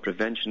Control and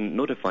Prevention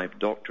notified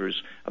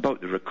doctors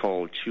about the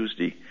recall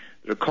Tuesday.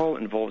 The recall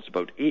involves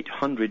about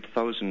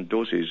 800,000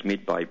 doses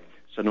made by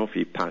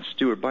Sanofi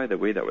Pasteur. By the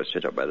way, that was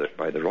set up by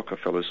the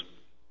Rockefellers.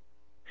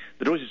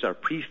 The doses are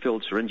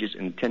pre-filled syringes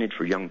intended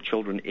for young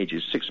children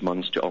ages 6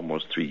 months to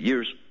almost 3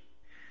 years.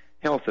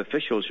 Health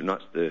officials,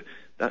 they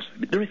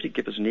don't have to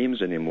give us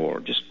names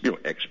anymore, just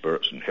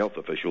experts and health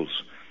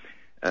officials,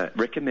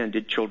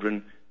 recommended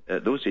children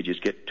those ages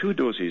get 2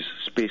 doses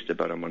spaced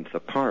about a month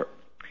apart.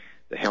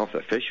 The health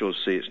officials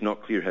say it's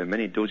not clear how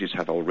many doses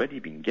have already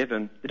been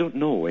given. They don't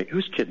know,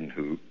 who's kidding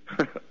who?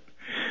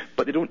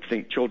 But they don't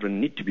think children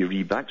need to be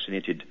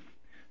revaccinated.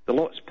 The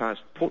lots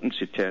passed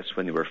potency tests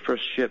when they were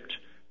first shipped,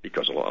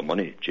 because a lot of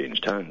money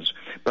changed hands.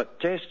 But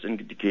tests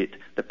indicate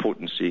the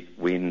potency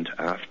waned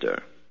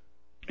after.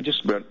 It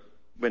just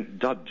went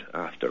dud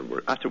after.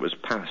 After it was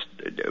passed,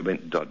 it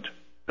went dud.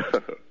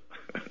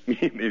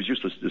 It was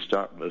useless to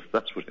start with.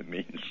 That's what it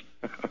means.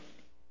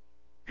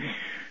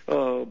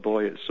 Oh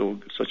boy,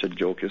 it's such a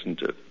joke,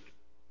 isn't it?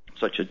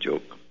 Such a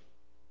joke.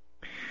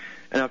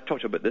 And I've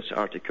talked about this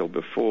article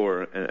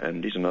before,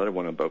 and here's another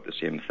one about the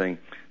same thing.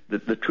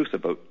 The truth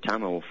about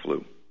Tamil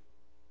flu.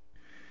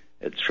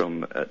 It's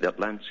from The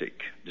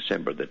Atlantic,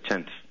 December the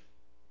 10th.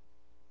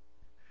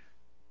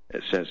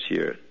 It says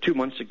here, 2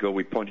 months ago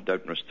we pointed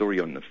out in our story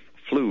on the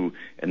flu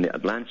in The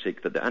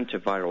Atlantic that the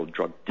antiviral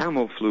drug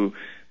Tamiflu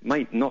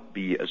might not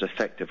be as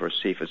effective or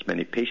safe as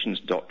many patients,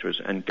 doctors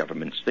and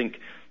governments think.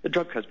 The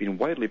drug has been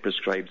widely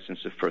prescribed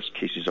since the first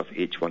cases of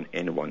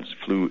H1N1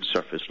 flu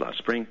surfaced last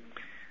spring,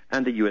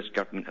 and the U.S.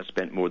 government has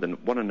spent more than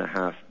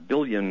 $1.5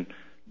 billion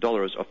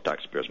of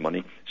taxpayers'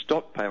 money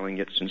stockpiling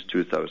it since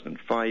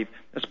 2005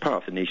 as part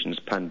of the nation's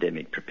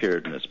pandemic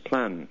preparedness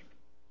plan.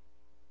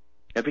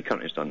 Every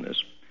country's done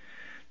this.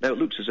 Now it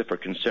looks as if our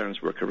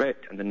concerns were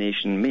correct, and the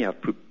nation may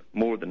have put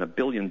more than $1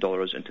 billion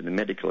into the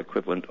medical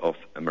equivalent of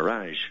a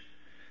mirage.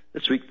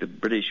 This week, the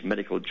British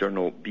medical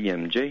journal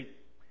BMJ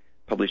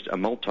published a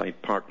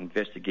multi-part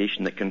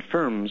investigation that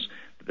confirms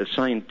that the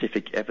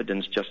scientific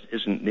evidence just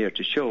isn't there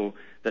to show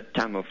that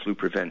Tamiflu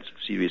prevents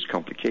serious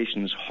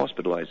complications,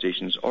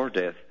 hospitalizations, or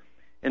death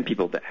in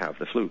people that have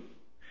the flu.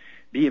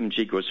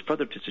 BMJ goes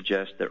further to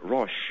suggest that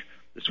Roche,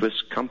 the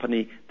Swiss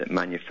company that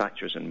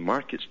manufactures and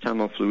markets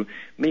Tamiflu,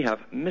 may have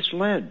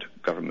misled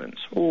governments.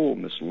 Oh,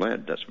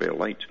 misled, that's very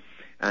light.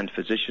 And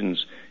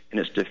physicians. In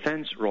its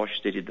defense, Roche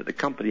stated that the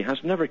company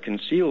has never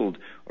concealed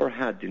or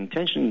had the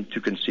intention to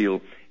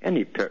conceal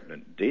any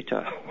pertinent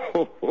data.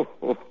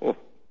 So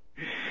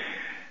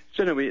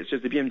anyway, it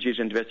says the BMJ's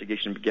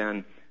investigation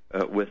began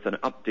with an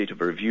update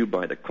of a review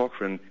by the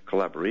Cochrane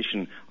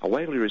Collaboration, a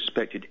widely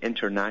respected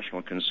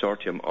international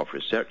consortium of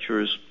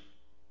researchers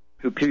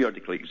who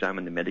periodically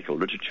examine the medical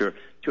literature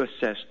to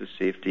assess the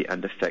safety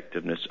and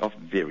effectiveness of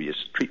various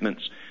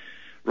treatments.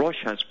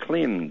 Roche has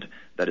claimed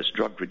that its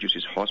drug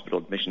reduces hospital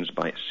admissions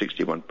by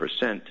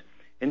 61%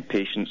 in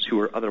patients who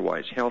were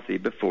otherwise healthy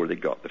before they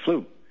got the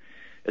flu.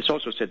 It's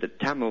also said that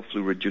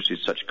Tamiflu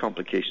reduces such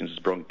complications as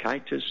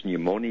bronchitis,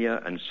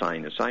 pneumonia, and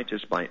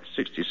sinusitis by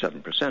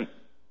 67%,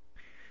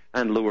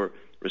 and lower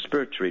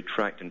respiratory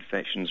tract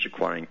infections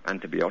requiring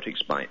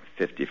antibiotics by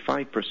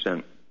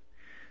 55%.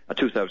 A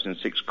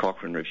 2006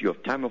 Cochrane review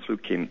of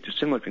Tamiflu came to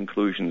similar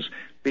conclusions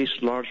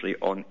based largely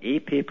on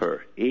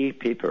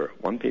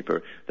one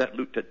paper that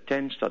looked at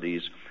 10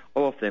 studies,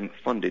 all of them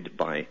funded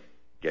by,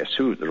 guess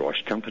who, the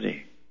Roche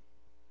company.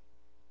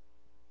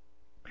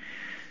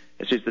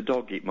 It says the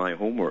dog ate my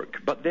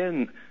homework. But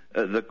then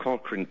the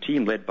Cochrane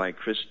team, led by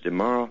Chris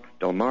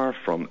Delmar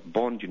from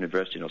Bond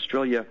University in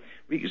Australia,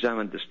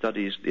 re-examined the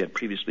studies they had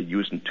previously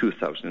used in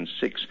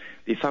 2006.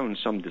 They found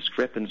some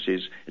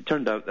discrepancies. It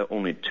turned out that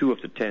only 2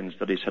 of the 10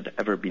 studies had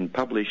ever been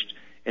published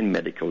in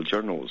medical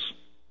journals.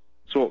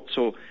 So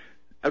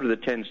out of the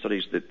 10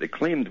 studies that they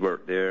claimed were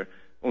there,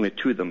 only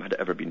 2 of them had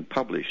ever been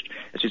published.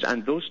 It says,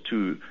 and those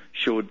 2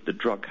 showed the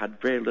drug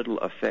had very little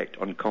effect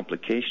on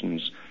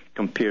complications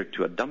compared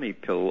to a dummy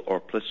pill or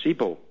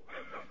placebo.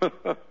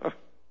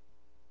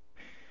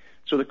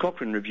 So the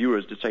Cochrane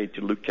reviewers decided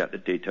to look at the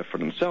data for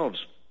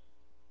themselves.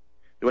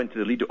 They went to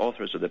the lead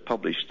authors of the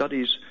published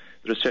studies,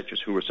 the researchers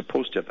who were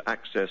supposed to have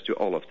access to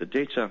all of the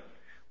data.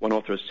 One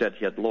author said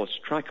he had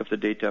lost track of the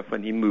data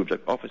when he moved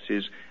at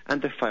offices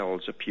and the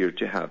files appeared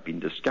to have been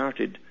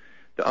discarded.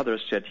 The other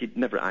said he'd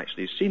never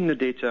actually seen the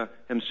data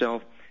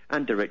himself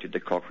and directed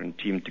the Cochrane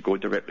team to go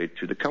directly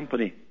to the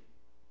company.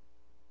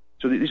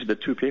 So these are the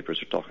 2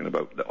 papers we're talking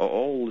about that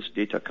all this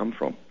data come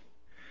from.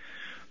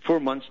 4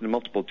 months and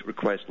multiple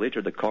requests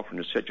later, the Cochrane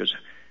researchers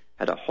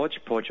had a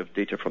hodgepodge of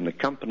data from the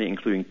company,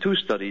 including 2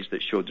 studies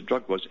that showed the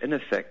drug was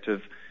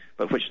ineffective,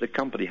 but which the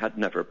company had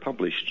never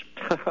published.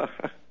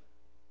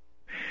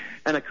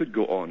 And I could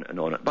go on and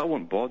on, but I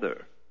won't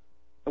bother.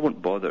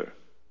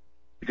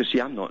 Because,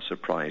 see, I'm not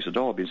surprised at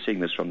all. I've been saying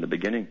this from the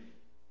beginning.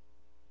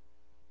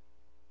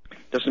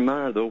 Doesn't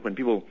matter, though, when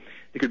people,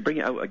 they could bring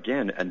it out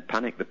again and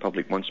panic the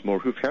public once more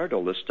who've heard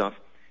all this stuff,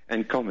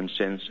 and common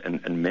sense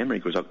and memory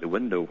goes out the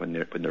window when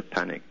they're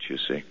panicked, you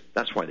see.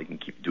 That's why they can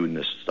keep doing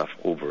this stuff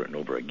over and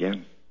over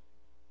again.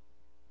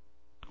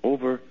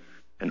 Over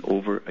and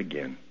over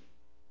again.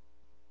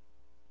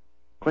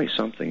 Quite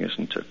something,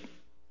 isn't it?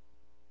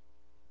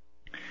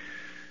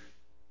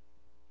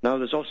 Now,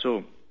 there's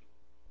also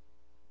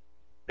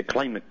the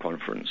climate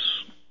conference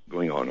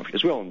going on.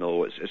 As we all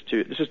know, this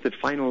is the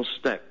final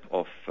step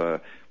of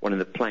one of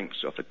the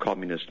planks of the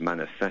Communist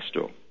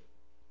Manifesto,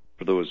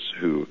 for those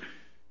who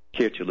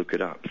care to look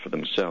it up for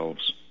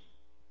themselves.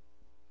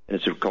 And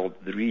it's called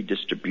the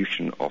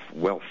redistribution of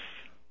wealth.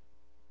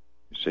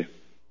 you see.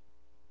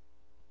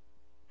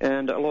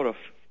 And a lot of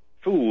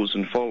fools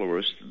and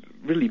followers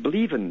really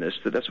believe in this,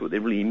 that that's what they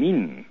really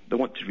mean. They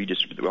want to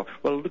redistribute the wealth.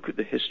 Well, look at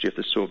the history of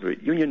the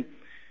Soviet Union,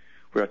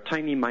 where a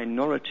tiny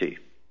minority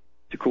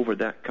took over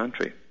that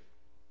country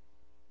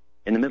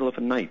in the middle of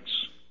the night.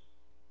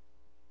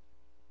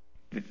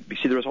 You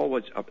see, there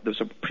was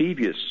a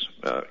previous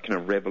kind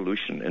of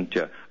revolution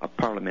into a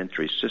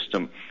parliamentary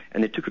system,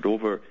 and they took it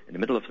over in the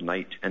middle of the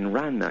night and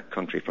ran that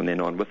country from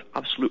then on with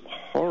absolute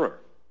horror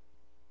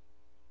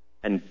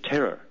and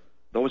terror.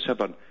 They always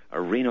have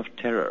a reign of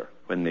terror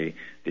when they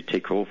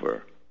take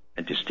over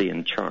and to stay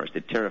in charge.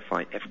 They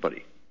terrify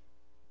everybody.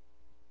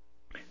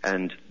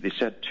 And they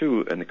said,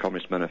 too, in the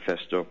Communist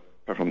Manifesto,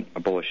 apart from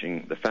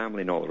abolishing the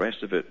family and all the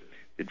rest of it,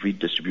 they'd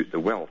redistribute the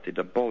wealth, they'd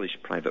abolish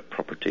private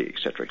property,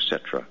 etc.,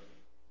 etc.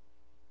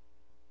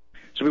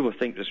 So people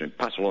think this and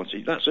pass along and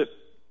say, that's it,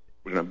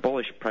 we're going to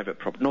abolish private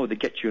property. No, they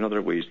get you in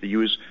other ways. They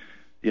use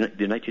the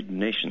United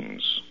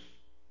Nations.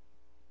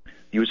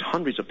 They use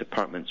hundreds of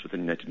departments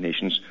within the United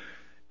Nations,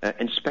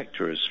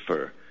 inspectors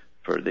for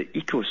the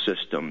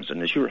ecosystems,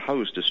 and is your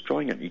house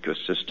destroying an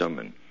ecosystem,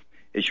 and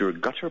is your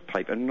gutter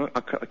pipe, and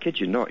I kid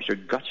you not, is your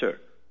gutter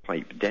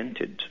pipe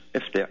dented?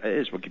 If there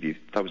is, we'll give you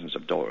thousands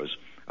of dollars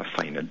a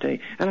fine a day,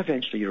 and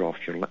eventually you're off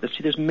your life.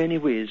 See, there's many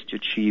ways to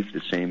achieve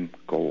the same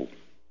goal,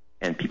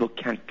 and people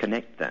can't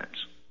connect that.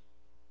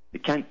 They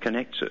can't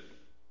connect it.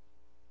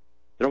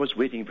 They're always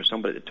waiting for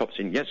somebody at the top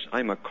saying, yes,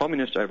 I'm a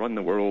communist, I run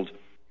the world,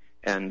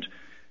 and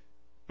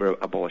we're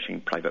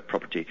abolishing private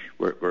property.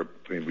 We're going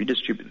to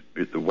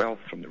redistribute the wealth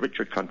from the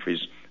richer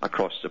countries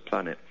across the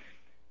planet.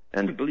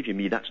 And believe you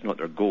me, that's not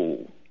their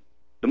goal.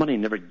 The money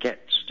never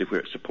gets to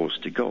where it's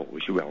supposed to go,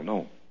 as you well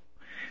know.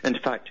 In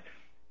fact,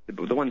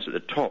 the ones at the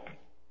top,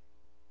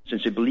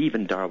 since they believe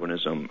in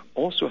Darwinism,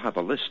 also have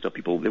a list of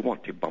people they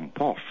want to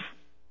bump off,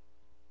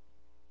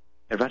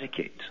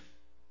 eradicate.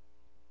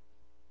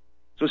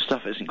 So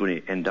stuff isn't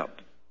going to end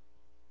up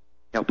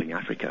helping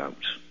Africa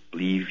out,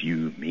 believe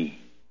you me.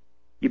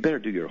 You better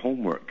do your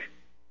homework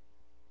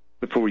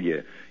before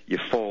you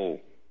fall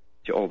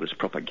to all this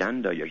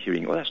propaganda you're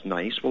hearing. Oh, that's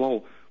nice.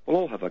 We'll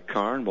all have a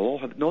car, and we'll all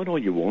have... No,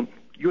 you won't.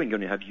 You ain't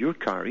going to have your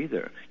car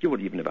either. You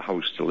won't even have a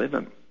house to live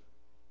in.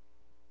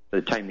 By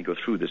the time they go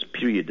through this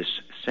period, this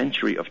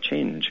century of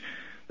change,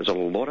 there's a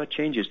lot of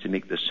changes to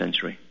make this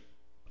century.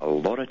 A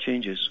lot of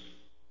changes.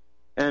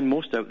 And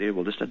most out there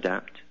will just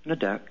adapt and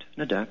adapt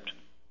and adapt.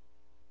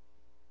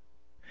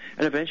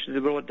 And eventually they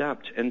will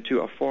adapt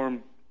into a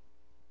form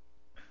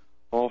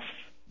of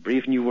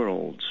Brave New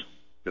World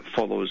that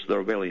follows the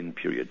Orwellian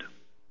period.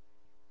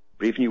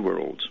 Brave New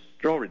World.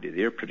 They're already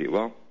there pretty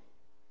well.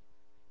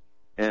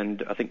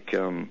 And I think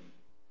it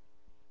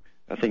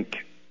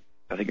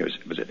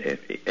was at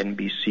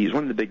NBC.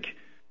 One of the big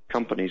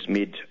companies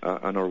made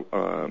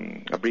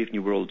a Brave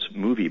New World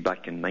movie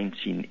back in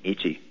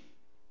 1980.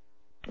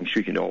 I'm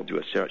sure you can all do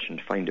a search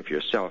and find it for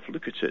yourself.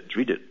 Look at it,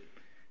 read it,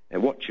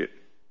 and watch it.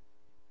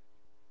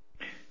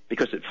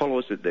 Because it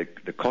follows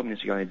the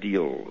communist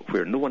ideal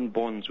where no one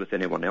bonds with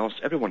anyone else.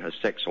 Everyone has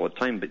sex all the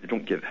time, but they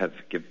don't give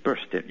birth.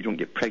 You don't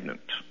get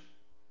pregnant.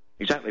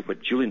 Exactly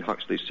what Julian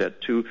Huxley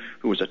said too,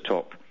 who was a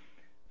top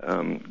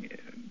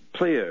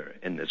player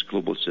in this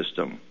global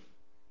system,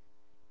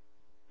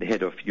 the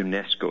head of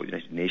UNESCO,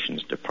 United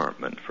Nations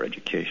Department for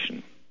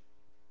Education.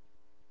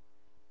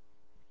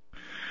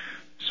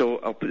 So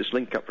I'll put this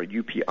link up for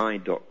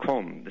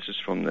upi.com. This is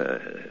from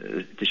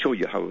to show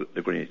you how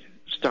they're going to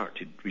start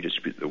to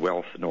redistribute the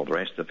wealth and all the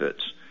rest of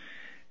it.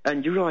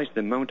 And you realize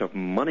the amount of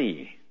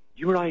money,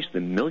 you realize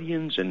the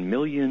millions and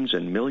millions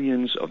and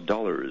millions of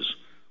dollars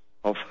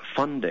of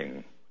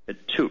funding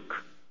it took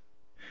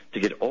to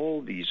get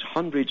all these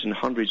hundreds and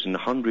hundreds and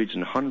hundreds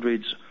and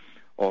hundreds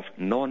of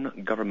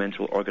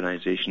non-governmental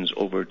organizations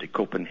over to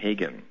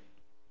Copenhagen,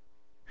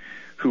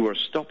 who are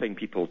stopping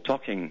people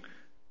talking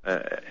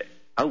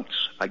out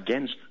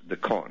against the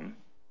con,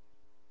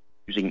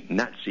 using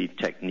Nazi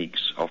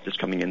techniques of just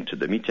coming into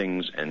the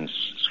meetings and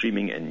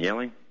screaming and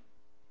yelling.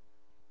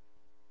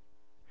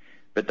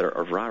 But they're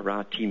a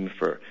rah-rah team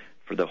for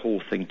the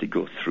whole thing to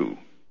go through.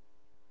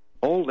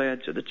 All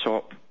led to the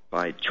top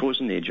by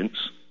chosen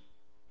agents,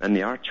 and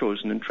they are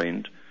chosen and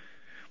trained,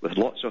 with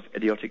lots of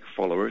idiotic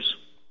followers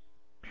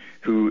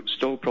who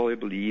still probably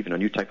believe in a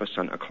new type of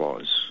Santa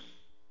Claus.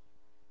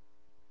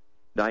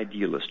 The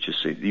idealists, you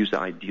see, they use the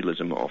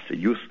idealism of the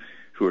youth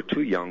who are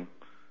too young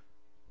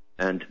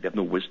and they have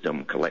no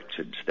wisdom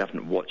collected. They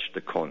haven't watched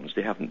the cons.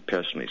 They haven't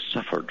personally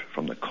suffered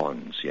from the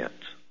cons yet.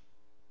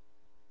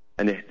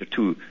 And they're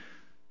too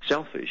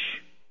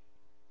selfish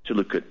to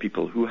look at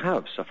people who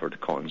have suffered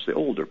cons, the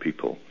older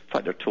people. In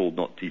fact, they're told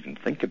not to even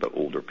think about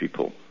older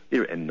people.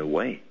 They're in the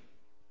way.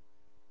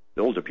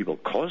 The older people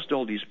caused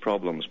all these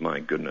problems, my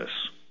goodness.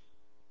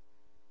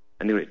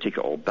 And they're going to take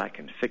it all back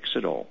and fix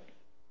it all.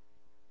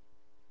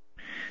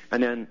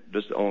 And then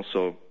there's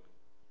also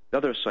the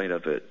other side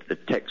of it, the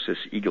Texas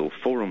Eagle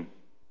Forum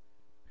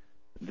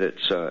that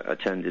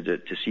attended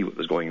it to see what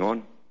was going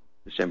on,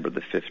 December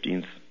the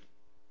 15th.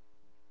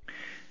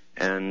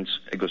 And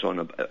it goes on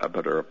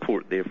about a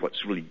report there of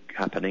what's really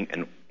happening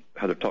and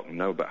how they're talking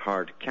now about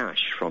hard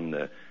cash from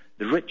the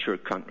richer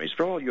countries.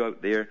 For all you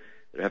out there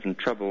that are having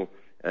trouble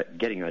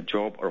getting a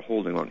job or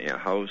holding on to a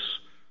house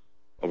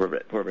or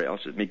wherever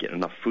else it may get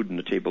enough food on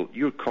the table,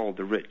 you're called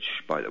the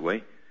rich, by the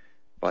way,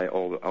 by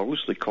all, I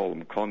loosely call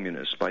them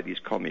communists, by these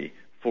commie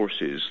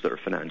forces that are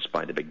financed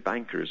by the big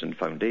bankers and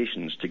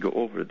foundations to go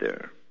over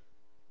there.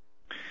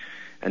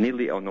 And they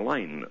lay on the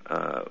line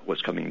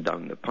what's coming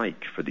down the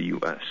pike for the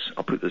U.S.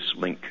 I'll put this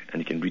link,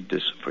 and you can read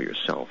this for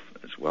yourself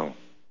as well.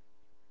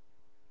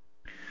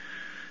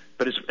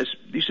 But as they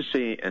used to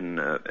say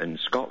in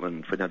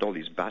Scotland, when they had all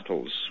these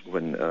battles,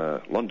 when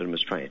London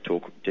was trying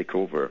to take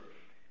over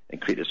and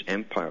create this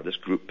empire, this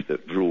group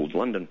that ruled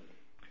London,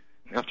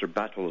 after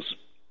battles,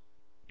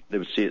 they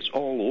would say it's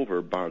all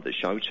over bar the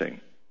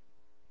shouting,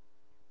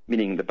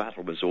 meaning the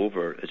battle was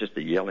over, it's just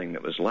the yelling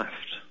that was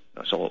left.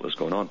 That's all that was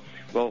going on.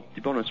 Well,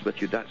 to be honest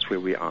with you, that's where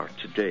we are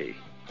today.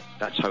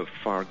 That's how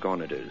far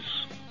gone it is.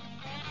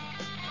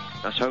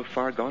 That's how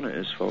far gone it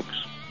is,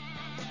 folks.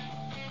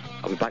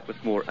 I'll be back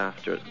with more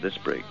after this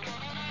break.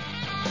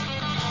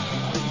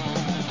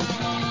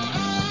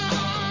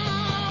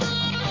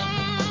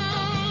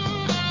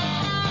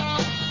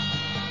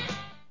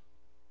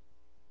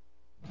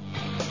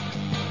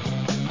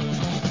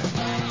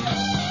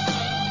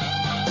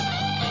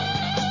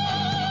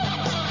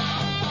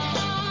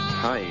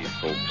 Hi,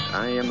 folks.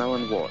 I am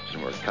Alan Watts,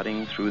 and we're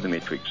cutting through the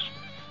matrix.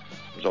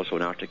 There's also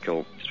an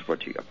article, just for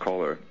a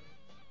caller,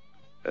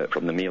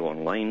 from the Mail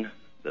Online,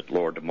 that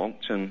Lord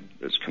Monckton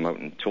has come out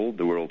and told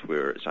the world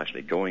where it's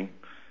actually going,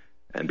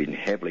 and been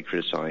heavily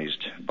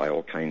criticised by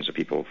all kinds of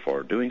people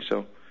for doing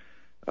so,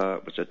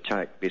 was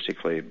attacked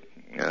basically,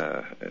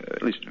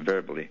 at least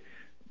verbally,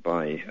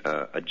 by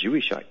a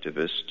Jewish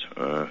activist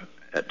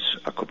at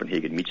a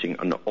Copenhagen meeting,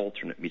 an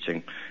alternate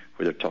meeting,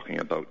 where they're talking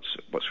about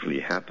what's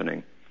really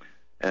happening.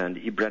 And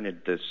he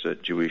branded this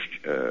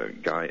Jewish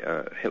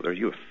guy Hitler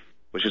Youth,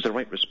 which is the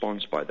right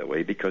response, by the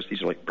way, because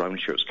these are like brown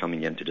shirts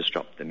coming in to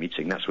disrupt the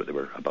meeting. That's what they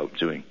were about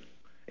doing.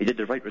 He did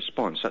the right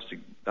response.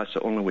 That's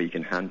the only way you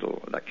can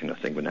handle that kind of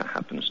thing when that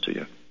happens to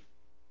you.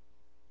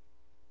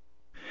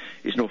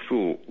 He's no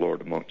fool,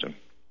 Lord Monckton.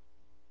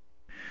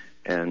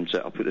 And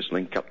I'll put this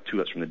link up too.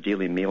 That's from the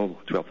Daily Mail,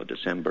 12th of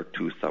December,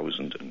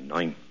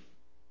 2009.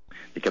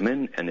 They come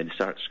in and they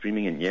start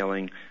screaming and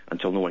yelling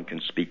until no one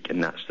can speak,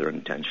 and that's their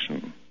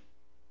intention.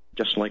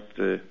 Just like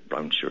the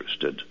brown shirts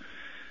did.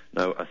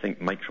 Now, I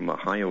think Mike from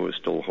Ohio is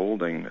still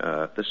holding.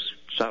 This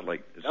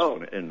satellite is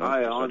going in.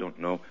 Hi, so Alan. I don't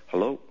know.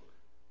 Hello?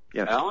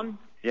 Yes. Alan?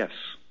 Yes.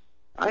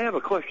 I have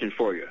a question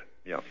for you.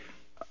 Yeah.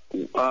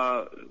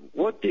 Are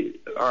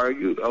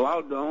you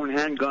allowed to own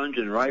handguns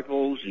and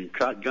rifles and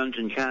shotguns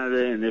in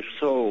Canada? And if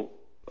so,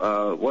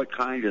 what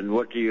kind and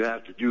what do you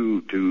have to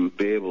do to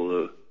be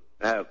able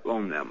to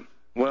own them?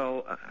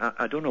 Well,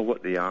 I don't know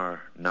what they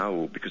are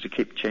now because they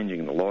keep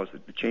changing the laws.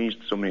 They've changed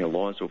so many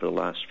laws over the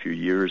last few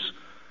years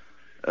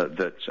and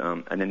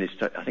then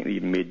I think they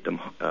even made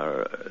them,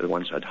 the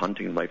ones that had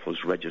hunting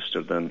rifles,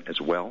 register them as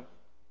well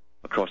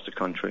across the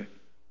country.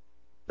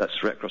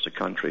 That's right across the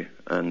country.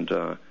 And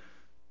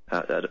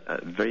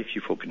very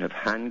few folk can have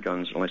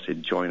handguns unless they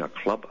join a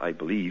club, I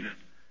believe,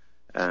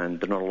 and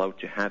they're not allowed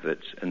to have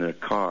it in their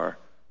car,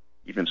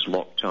 even if it's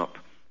locked up,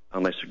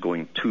 unless they're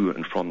going to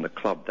and from the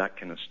club, that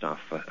kind of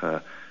stuff.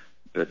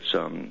 But it's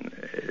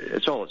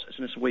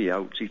in its way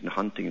out. Even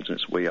hunting is in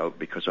its way out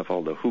because of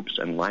all the hoops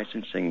and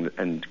licensing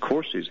and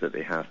courses that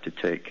they have to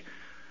take.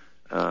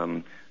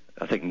 I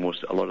think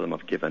a lot of them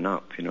have given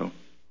up, you know.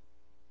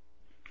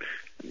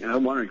 I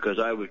wondered because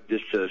I was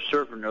just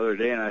surfing the other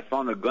day and I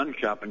found a gun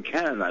shop in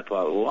Canada and I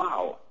thought,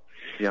 wow.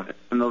 Yeah.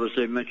 I noticed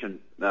they mentioned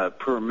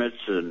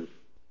permits and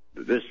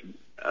this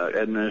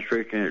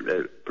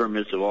administration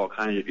permits of all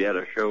kinds if you had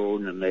a show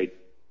and they...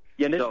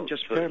 Yeah, and it isn't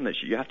just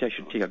permits. You have to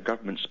actually take a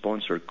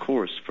government-sponsored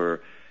course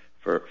for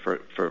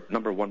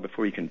number one,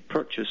 before you can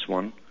purchase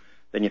one.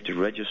 Then you have to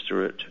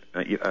register it,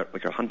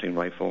 like a hunting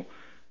rifle.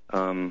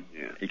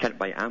 You can't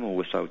buy ammo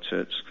without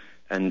it.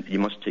 And you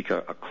must take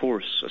a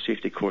course, a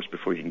safety course,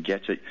 before you can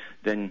get it.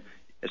 Then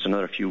it's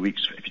another few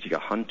weeks if you take a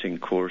hunting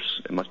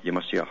course. You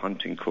must take a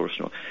hunting course,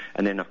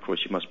 and then of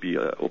course you must be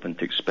open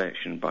to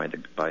inspection by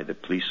the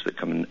police that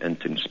come in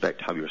to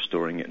inspect how you're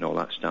storing it and all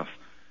that stuff.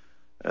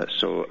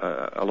 So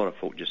a lot of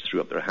folk just threw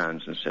up their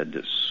hands and said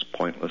it's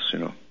pointless, you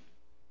know.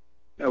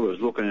 I was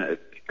looking at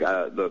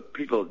the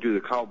people that do the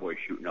cowboy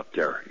shooting up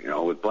there, you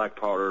know, with black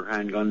powder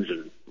handguns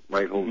and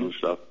rifles and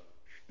stuff.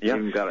 Yeah,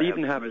 they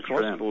even have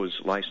crossbows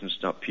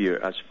licensed up here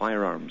as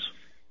firearms.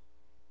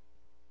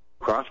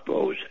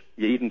 Crossbows?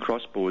 Yeah, even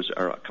crossbows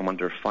come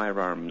under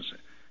firearms,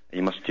 and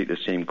you must take the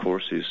same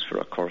courses for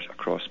a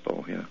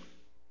crossbow, yeah.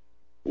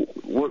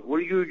 What do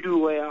you do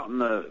way out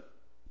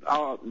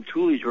in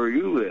Tules where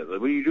you live?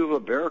 What do you do if a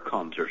bear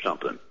comes or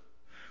something?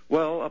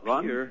 Well, up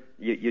here,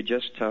 you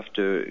just have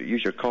to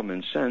use your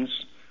common sense,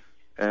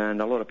 and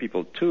a lot of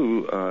people,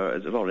 too,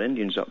 there's a lot of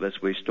Indians up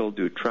this way still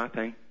do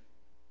trapping,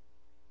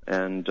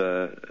 and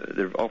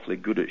they're awfully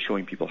good at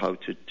showing people how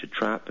to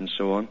trap and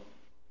so on.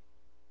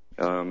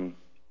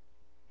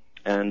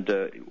 And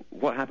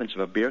what happens if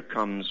a bear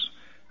comes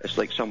It's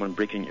like someone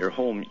breaking your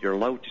home. You're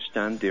allowed to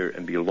stand there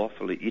and be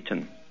lawfully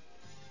eaten.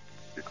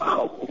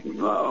 Oh,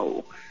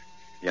 no.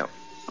 Yeah.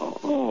 Oh,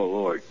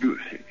 Lord. You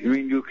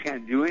mean you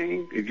can't do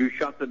anything? If you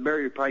shot the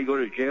bear, you'd probably go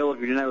to jail if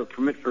you didn't have a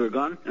permit for a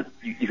gun?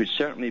 You could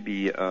certainly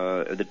be,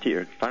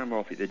 the firearm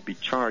officer, they'd be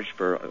charged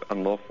for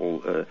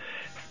unlawful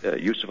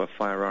use of a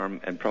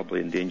firearm and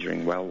probably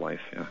endangering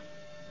wildlife, yeah.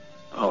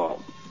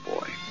 Oh,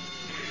 boy.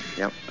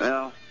 Yeah.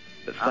 Well,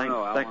 But I don't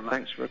know, Al.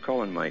 thanks for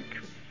calling, Mike.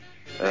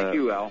 Thank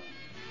you, Al.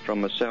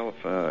 From myself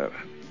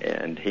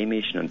and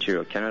Hamish in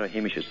Ontario, Canada.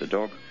 Hamish is the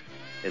dog.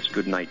 It's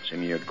good night,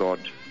 and may your God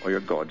or your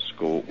gods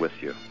go with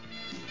you.